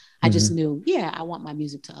sessions. I just knew, I want my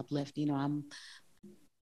music to uplift. I'm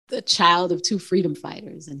the child of two freedom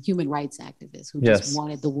fighters and human rights activists who just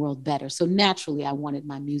wanted the world better. So naturally, I wanted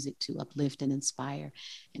my music to uplift and inspire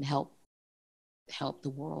and help the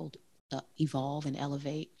world evolve and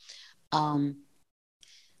elevate. The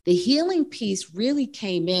healing piece really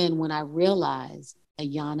came in when I realized,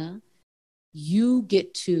 Ayana, you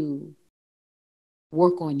get to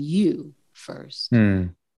work on you first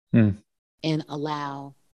and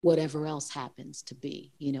allow whatever else happens to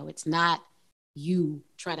be. It's not you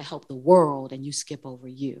try to help the world and you skip over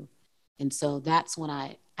you. And so that's when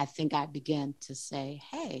I think I began to say,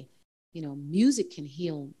 hey, music can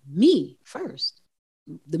heal me first.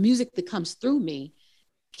 The music that comes through me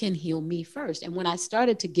can heal me first. And when I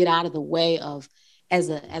started to get out of the way of, as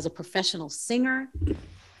a professional singer,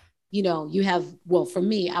 for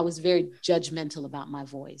me, I was very judgmental about my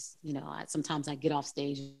voice. Sometimes I get off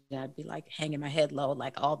stage and I'd be like hanging my head low,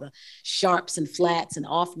 like all the sharps and flats and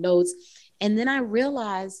off notes. And then I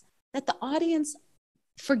realized that the audience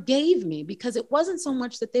forgave me because it wasn't so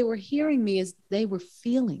much that they were hearing me as they were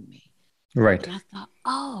feeling me. Right. And I thought,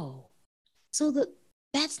 so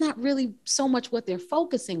that's not really so much what they're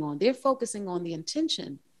focusing on. They're focusing on the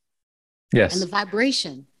intention and the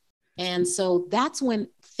vibration. And so that's when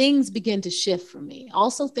things begin to shift for me.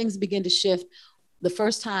 Also, things begin to shift the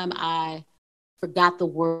first time I forgot the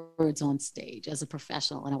words on stage as a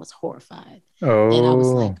professional, and I was horrified. Oh. And I was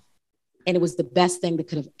like, and it was the best thing that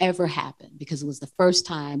could have ever happened because it was the first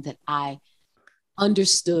time that I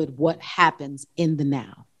understood what happens in the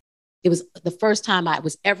now. It was the first time I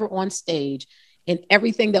was ever on stage and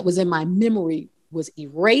everything that was in my memory was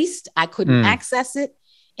erased. I couldn't access it.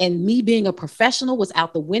 And me being a professional was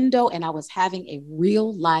out the window, and I was having a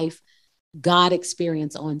real life God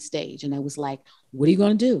experience on stage. And I was like, what are you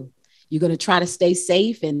going to do? You're going to try to stay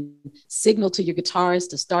safe and signal to your guitarist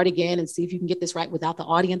to start again and see if you can get this right without the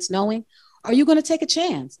audience knowing? Or are you going to take a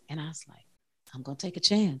chance? And I was like, I'm going to take a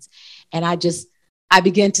chance. And I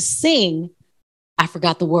began to sing. I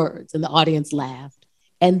forgot the words and the audience laughed.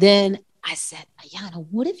 And then I said, Ayana,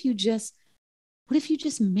 what if you just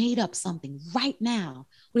made up something right now?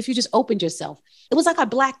 What if you just opened yourself? It was like I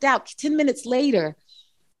blacked out. 10 minutes later,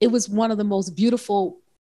 it was one of the most beautiful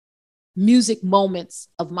music moments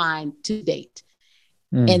of mine to date.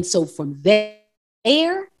 And so from there,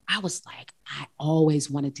 I was like, I always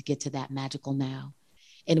wanted to get to that magical now.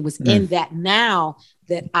 And it was in that now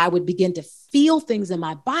that I would begin to feel things in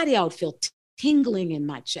my body. I would feel tingling in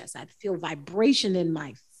my chest. I'd feel vibration in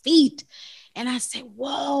my feet. And I say,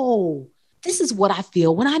 whoa, this is what I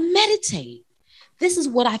feel when I meditate. This is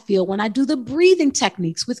what I feel when I do the breathing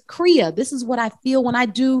techniques with Kriya. This is what I feel when I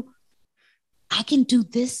can do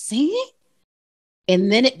this singing. And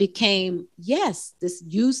then it became, yes,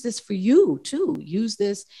 use this for you too, use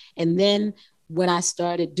this. And then when I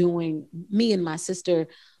started doing, me and my sister,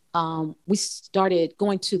 we started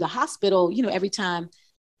going to the hospital, every time,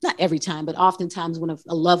 not every time, but oftentimes when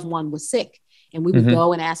a loved one was sick, and we would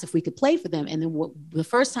go and ask if we could play for them. And then the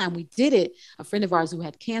first time we did it, a friend of ours who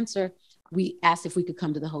had cancer, we asked if we could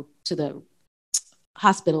come to the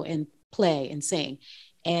hospital and play and sing.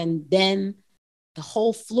 And then the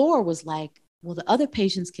whole floor was like, well, the other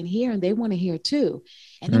patients can hear and they want to hear too.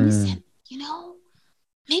 And then we said,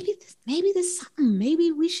 maybe this is something,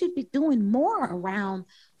 maybe we should be doing more around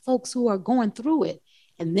folks who are going through it.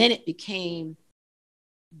 And then it became,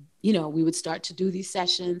 we would start to do these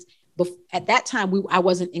sessions. But at that time, I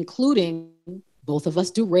wasn't including, both of us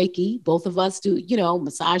do Reiki, both of us do,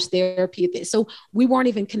 massage therapy. So we weren't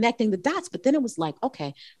even connecting the dots. But then it was like,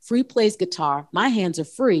 okay, Free plays guitar. My hands are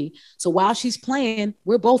free. So while she's playing,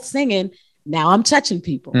 we're both singing. Now I'm touching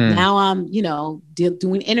people. Now I'm,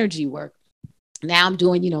 doing energy work. Now I'm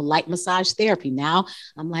doing, light massage therapy. Now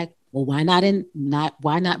I'm like, well, why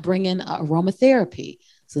not bring in aromatherapy?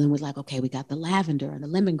 So then we're like, okay, we got the lavender and the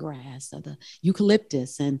lemongrass or the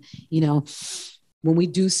eucalyptus. And, when we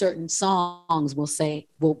do certain songs, we'll say,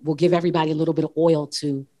 we'll give everybody a little bit of oil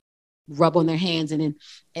to rub on their hands and then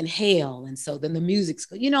inhale. And so then the music's,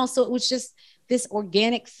 so it was just this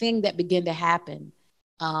organic thing that began to happen.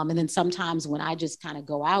 And then sometimes when I just kind of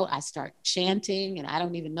go out, I start chanting and I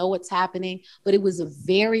don't even know what's happening, but it was a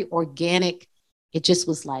very organic, it just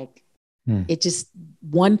was like, it just,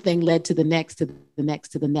 one thing led to the next, to the next,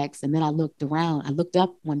 to the next. And then I looked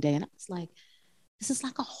up one day and I was like, this is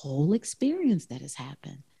like a whole experience that has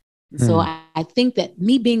happened. So I think that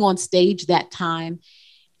me being on stage that time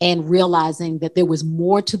and realizing that there was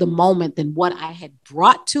more to the moment than what I had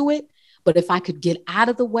brought to it. But if I could get out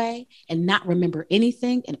of the way and not remember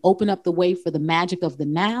anything and open up the way for the magic of the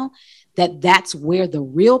now, that's where the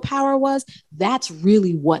real power was. That's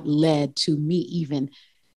really what led to me even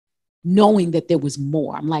knowing that there was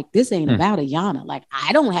more. I'm like, this ain't about Ayana. Like,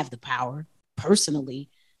 I don't have the power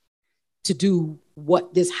personally to do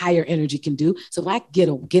what this higher energy can do. So if I get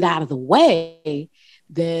out of the way,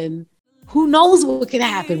 then who knows what can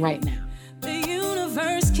happen right now. The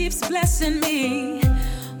universe keeps blessing me.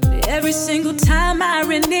 Every single time I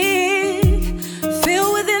renege,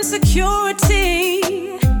 filled with insecurity,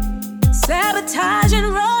 sabotage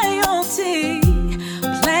and royalty,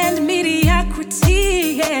 planned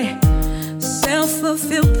mediocrity,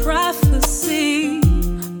 self-fulfilled prophecy,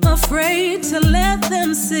 afraid to let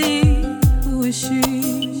them see who is she.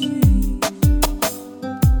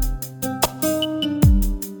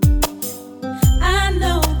 I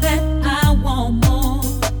know that I want more.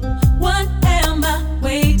 What am I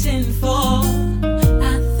waiting for?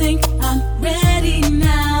 I think I'm ready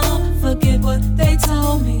now. Forget what they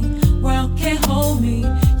told me. World can't hold me.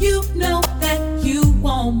 You know that you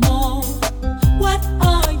want more. What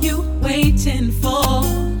are you waiting for?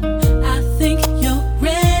 I think you're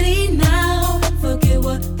ready now. Forget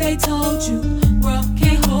what they told you. World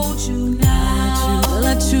can't hold you now.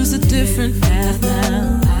 I choose a different path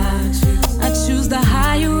now. I choose the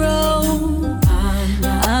higher road.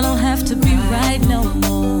 I don't have to be right no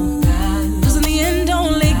more. 'Cause in the end,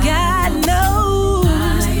 only God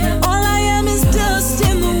knows. All I am is dust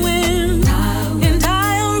in the wind, and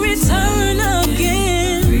I'll return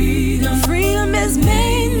again. Freedom has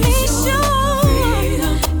made me sure,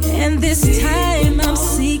 and this time I'm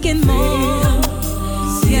seeking more.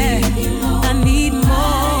 Yeah, I need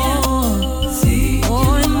more,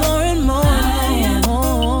 more and more and more and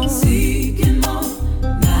more.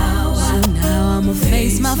 So now I'ma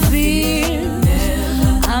face my fear.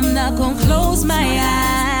 I'm not gonna close my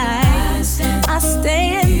eyes. I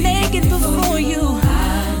stand naked before you.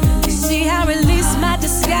 You see, I release my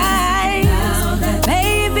disguise.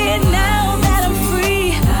 Baby, now that I'm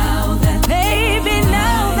free. Baby,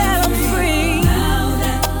 now that I'm free.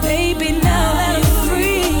 Baby, now that I'm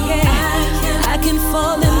free, yeah. I can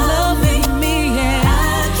fall in love with me, yeah.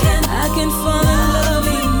 I can fall in love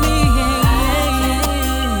with me, yeah.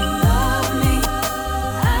 Love me.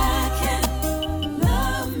 I can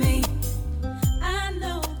love me. I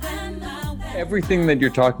know that Everything that you're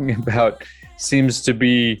talking about seems to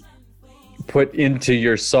be put into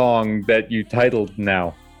your song that you titled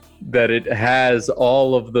Now, that it has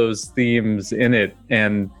all of those themes in it.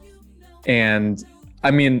 And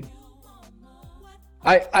I mean,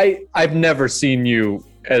 I've never seen you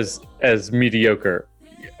as mediocre,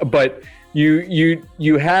 but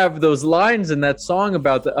you have those lines in that song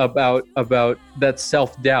about that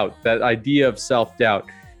self-doubt, that idea of self-doubt,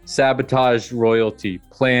 sabotage royalty,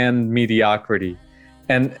 planned mediocrity,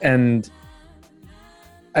 and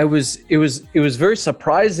it was very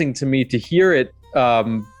surprising to me to hear it,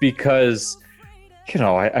 because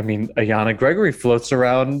I mean, Ayana Gregory floats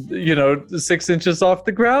around 6 inches off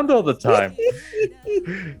the ground all the time.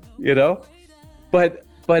 But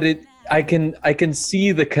I can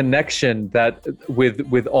see the connection that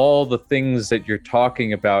with all the things that you're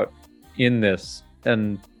talking about in this.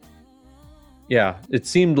 And yeah, it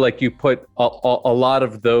seemed like you put a lot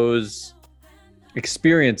of those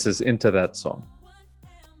experiences into that song.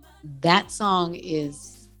 That song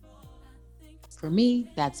is, for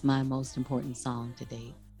me, that's my most important song to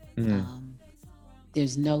date.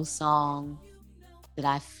 There's no song that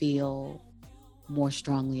I feel more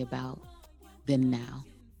strongly about than Now,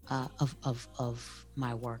 of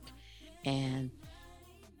my work. And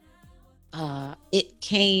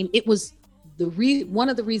it was one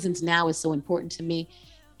of the reasons Now is so important to me.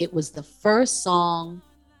 It was the first song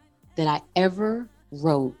that I ever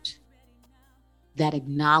wrote that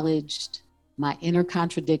acknowledged my inner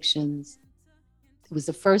contradictions. It was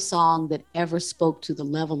the first song that ever spoke to the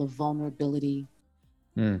level of vulnerability.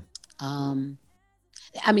 The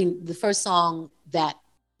first song that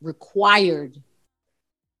required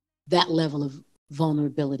that level of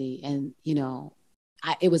vulnerability. And,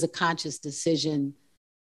 it was a conscious decision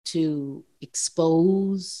to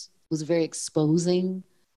expose. It was very exposing.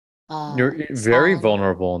 You're very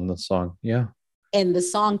vulnerable in the song. Yeah. And the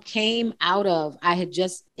song came out of, I had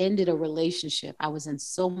just ended a relationship. I was in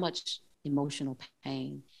so much emotional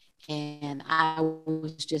pain, and I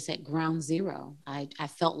was just at ground zero. I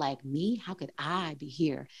felt like, me, how could I be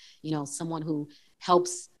here? Someone who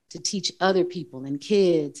helps to teach other people and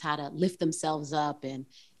kids how to lift themselves up and,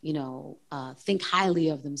 think highly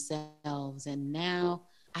of themselves. And now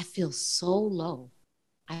I feel so low.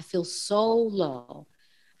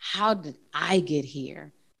 How did I get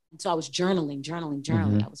here? And so I was journaling.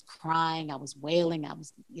 I was crying, I was wailing, I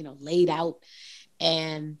was, laid out.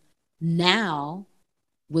 And Now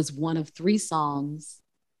was one of 3 songs,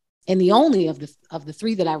 and the only of the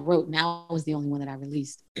 3 that I wrote. Now was the only one that I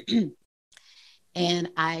released. And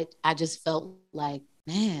I just felt like,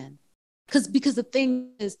 man, because the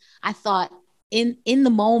thing is, I thought in the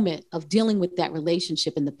moment of dealing with that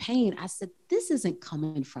relationship and the pain, I said, this isn't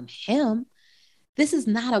coming from him. This is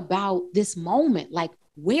not about this moment. Like,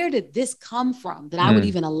 where did this come from that I would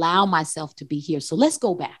even allow myself to be here? So let's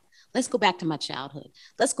go back. Let's go back to my childhood.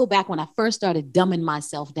 Let's go back when I first started dumbing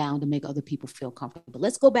myself down to make other people feel comfortable.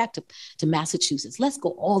 Let's go back to Massachusetts. Let's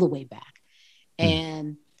go all the way back.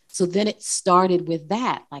 And so then it started with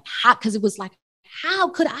that, like, because it was like, how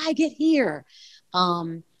could I get here?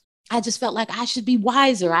 I just felt like I should be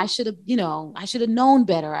wiser. I should have known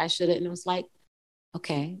better. And it was like,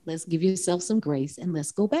 okay, let's give yourself some grace and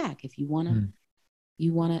let's go back. If you want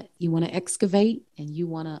to excavate, and you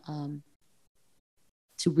want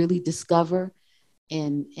to really discover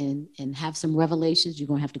and have some revelations, you're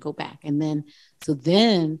going to have to go back. And then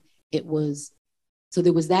there was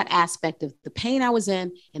that aspect of the pain I was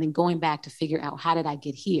in, and then going back to figure out, how did I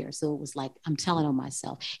get here? So it was like, I'm telling on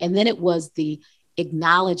myself. And then it was the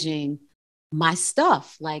acknowledging my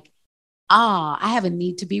stuff, like, I have a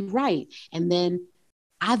need to be right. And then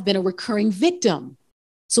I've been a recurring victim.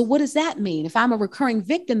 So what does that mean? If I'm a recurring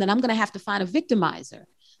victim, then I'm going to have to find a victimizer.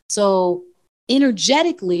 So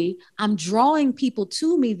energetically, I'm drawing people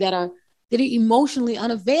to me that are emotionally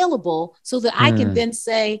unavailable, so that I can then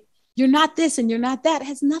say, you're not this and you're not that. It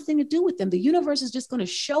has nothing to do with them. The universe is just going to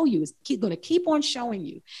show you, going to keep on showing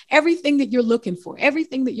you everything that you're looking for,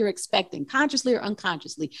 everything that you're expecting, consciously or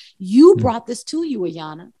unconsciously. You brought this to you,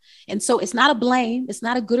 Ayana. And so it's not a blame. It's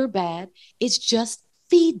not a good or bad. It's just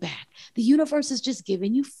feedback. The universe is just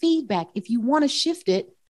giving you feedback. If you want to shift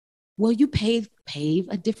it, well, you pave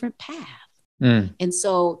a different path. And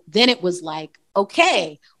so then it was like,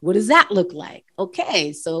 okay, what does that look like?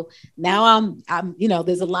 Okay. So now I'm,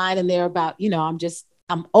 there's a line in there about,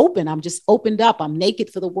 I'm open. I'm just opened up. I'm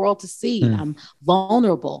naked for the world to see. I'm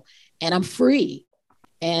vulnerable and I'm free.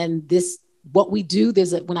 And what we do,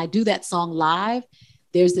 when I do that song live,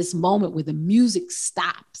 there's this moment where the music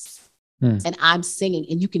stops and I'm singing,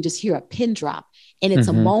 and you can just hear a pin drop. And it's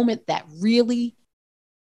a moment that really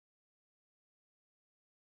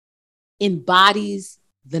embodies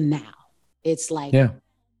the now. It's like,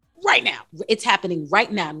 right now. It's happening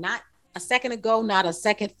right now, not a second ago, not a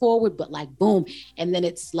second forward, but like boom. And then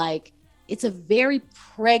it's like, it's a very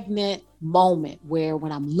pregnant moment where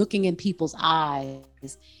when I'm looking in people's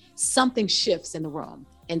eyes, something shifts in the room.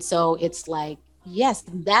 And so it's like, yes,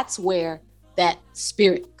 that's where that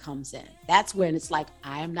spirit comes in. That's when it's like,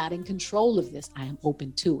 I am not in control of this. I am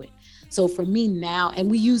open to it. So for me now,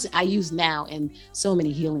 and I use now in so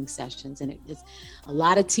many healing sessions, and it's a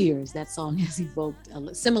lot of tears. That song has evoked,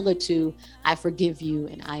 similar to I Forgive You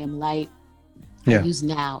and I Am Light. I use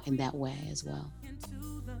now in that way as well.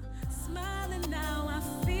 Smiling now, I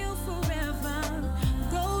feel forever.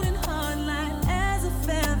 Golden heart light as a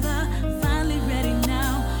feather. Finally ready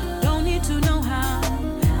now. Don't need to know how.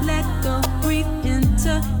 Let go, breathe,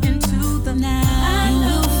 enter into the now. I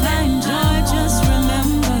will find joy, just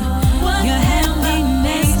remember. Your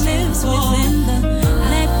happiness lives within the.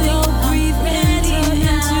 Let go, breathe, enter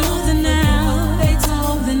into the now. They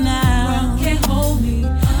told the now can't hold me.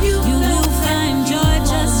 You will find joy,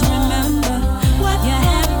 just remember. Your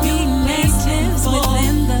happiness lives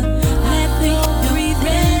within the. Let go, breathe,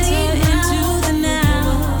 enter into the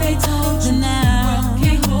now. They told the now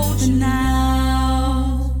can't hold the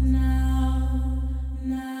now. Now.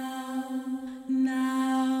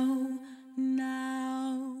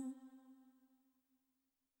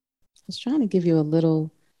 I was trying to give you a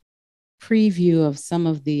little preview of some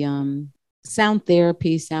of the sound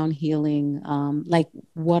therapy, sound healing. Like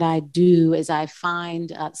what I do is I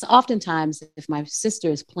find, so oftentimes if my sister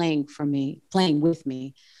is playing with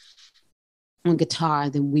me on guitar,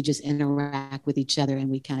 then we just interact with each other and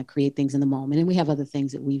we kind of create things in the moment. And we have other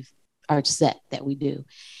things that are set that we do.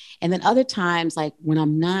 And then other times, like when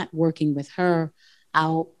I'm not working with her,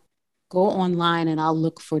 I'll go online and I'll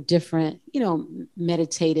look for different,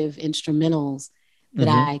 meditative instrumentals that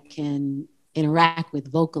I can interact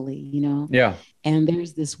with vocally, Yeah. And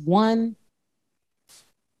there's this one,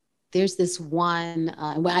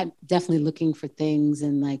 I'm definitely looking for things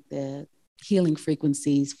in like the healing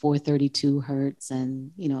frequencies, 432 hertz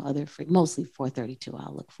and, mostly 432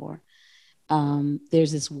 I'll look for.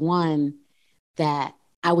 There's this one that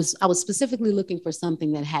I was specifically looking for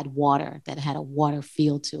something that had a water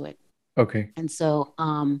feel to it. Okay. And so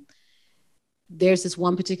there's this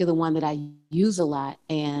one particular one that I use a lot,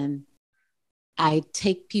 and I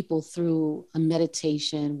take people through a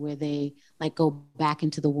meditation where they like go back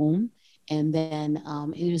into the womb, and then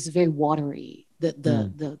it is very watery,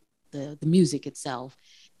 the music itself.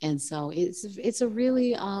 And so it's a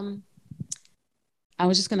really I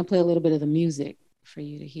was just going to play a little bit of the music for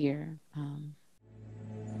you to hear.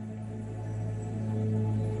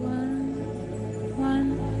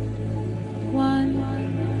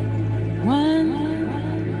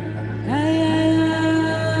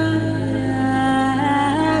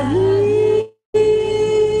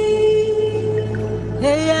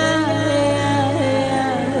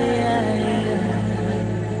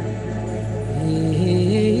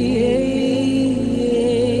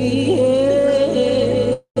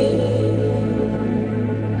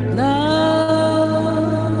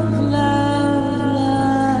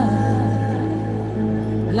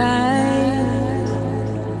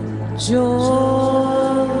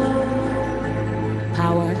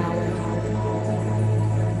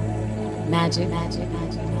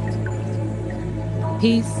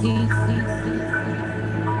 Peace.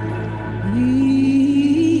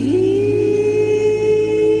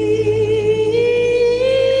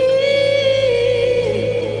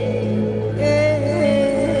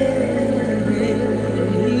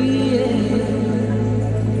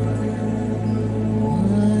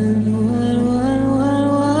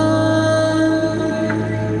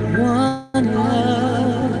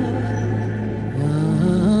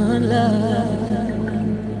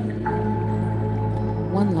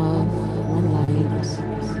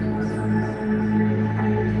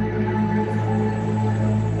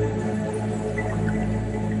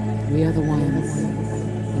 We are the ones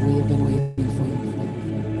that we have been waiting for.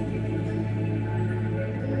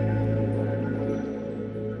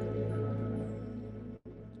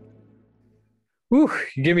 Whew,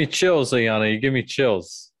 you give me chills, Ayana. You give me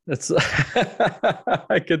chills. It's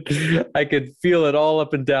I could feel it all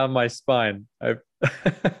up and down my spine. Wow.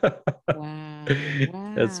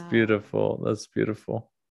 That's beautiful. That's beautiful.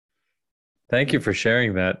 Thank you for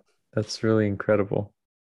sharing that. That's really incredible.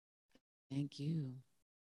 Thank you.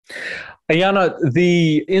 Ayana,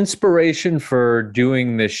 the inspiration for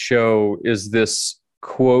doing this show is this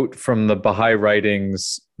quote from the Baha'i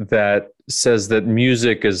writings that says that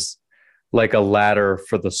music is like a ladder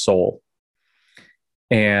for the soul.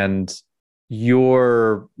 And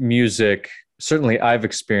your music, certainly I've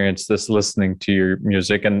experienced this listening to your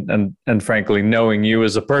music and frankly, knowing you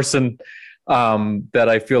as a person, that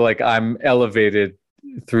I feel like I'm elevated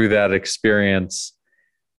through that experience.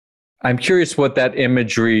 I'm curious what that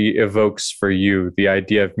imagery evokes for you, the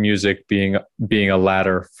idea of music being a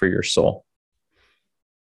ladder for your soul.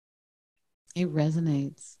 It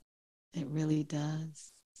resonates. It really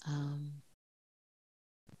does.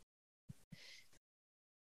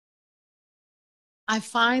 I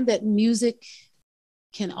find that music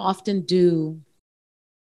can often do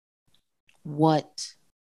what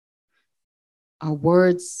our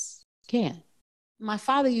words can't. My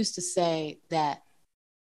father used to say that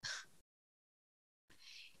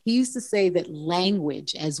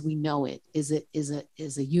language as we know it is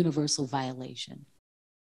a universal violation.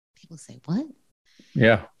 People say, what?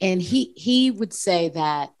 Yeah. And he would say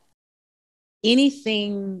that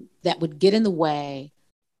anything that would get in the way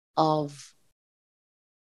of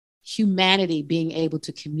humanity being able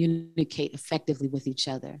to communicate effectively with each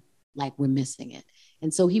other, like we're missing it.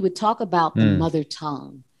 And so he would talk about the mother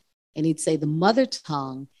tongue, and he'd say the mother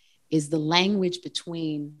tongue is the language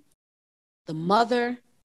between the mother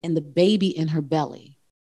and the baby in her belly.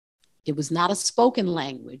 It was not a spoken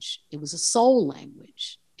language, it was a soul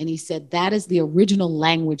language. And he said that is the original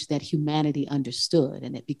language that humanity understood,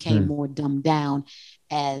 and it became more dumbed down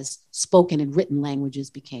as spoken and written languages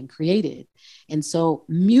became created. And so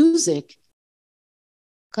music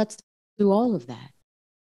cuts through all of that.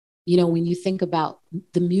 You know, when you think about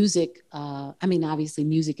the music, obviously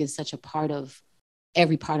music is such a part of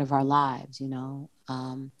every part of our lives, you know,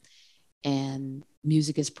 and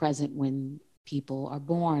music is present when people are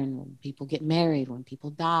born, when people get married, when people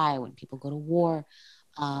die, when people go to war.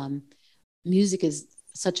 Music is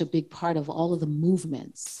such a big part of all of the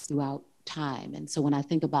movements throughout time. And so when I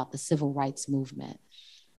think about the civil rights movement,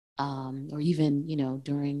 or even, you know,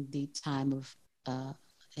 during the time of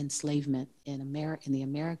enslavement in the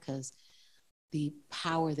Americas, the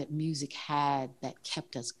power that music had that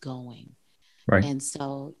kept us going. Right. And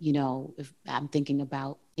so, you know, if I'm thinking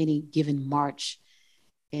about any given march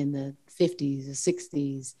in the 50s or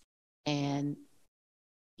 60s, and,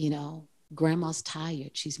 you know, grandma's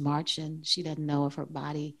tired, she's marching, she doesn't know if her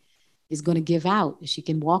body is going to give out, if she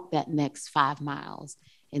can walk that next 5 miles.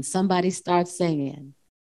 And somebody starts singing,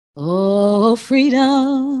 oh,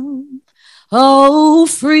 freedom, oh,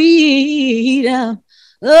 freedom,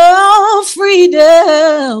 oh,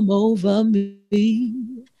 freedom over me.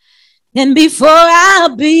 And before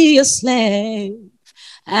I'll be a slave,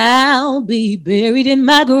 I'll be buried in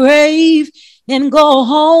my grave and go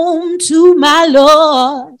home to my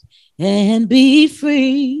Lord and be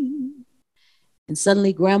free. And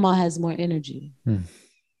suddenly grandma has more energy.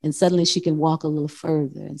 And suddenly she can walk a little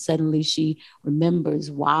further. And suddenly she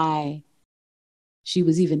remembers why she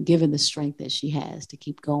was even given the strength that she has to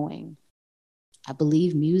keep going. I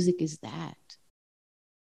believe music is that.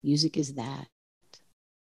 Music is that.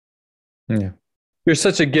 Yeah. You're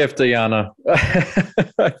such a gift, Ayanna.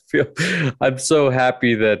 I'm so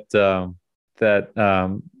happy that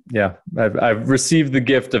I've received the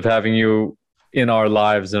gift of having you in our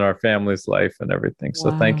lives, in our family's life and everything.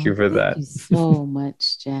 So thank you for that. Thank you so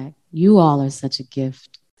much, Jack. You all are such a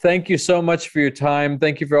gift. Thank you so much for your time.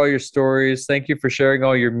 Thank you for all your stories. Thank you for sharing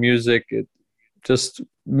all your music. It just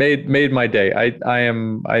made my day.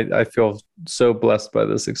 I feel so blessed by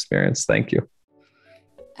this experience. Thank you.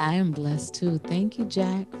 I am blessed too. Thank you,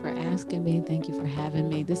 Jack, for asking me. Thank you for having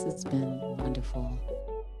me. This has been wonderful.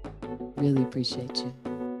 Really appreciate you.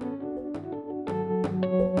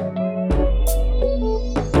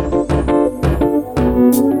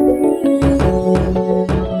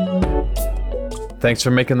 Thanks for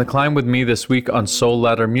making the climb with me this week on Soul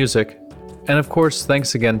Ladder Music. And of course,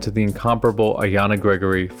 thanks again to the incomparable Ayanna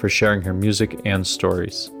Gregory for sharing her music and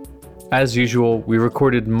stories. As usual, we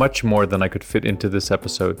recorded much more than I could fit into this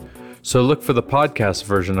episode, so look for the podcast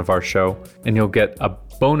version of our show, and you'll get a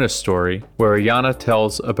bonus story where Ayanna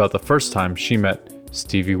tells about the first time she met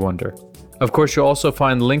Stevie Wonder. Of course, you'll also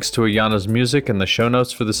find links to Ayanna's music in the show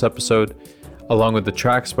notes for this episode, along with the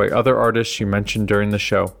tracks by other artists she mentioned during the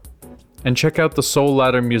show. And check out the Soul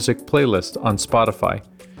Ladder Music playlist on Spotify.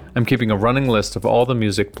 I'm keeping a running list of all the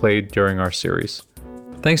music played during our series.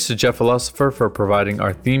 Thanks to Jeff Philosopher for providing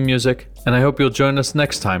our theme music, and I hope you'll join us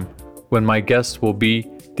next time when my guest will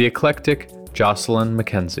be the eclectic Jocelyn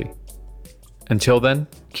McKenzie. Until then,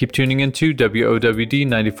 keep tuning into WOWD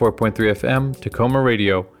 94.3 FM Tacoma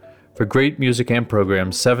Radio for great music and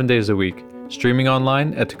programs 7 days a week, streaming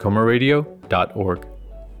online at tacomaradio.org.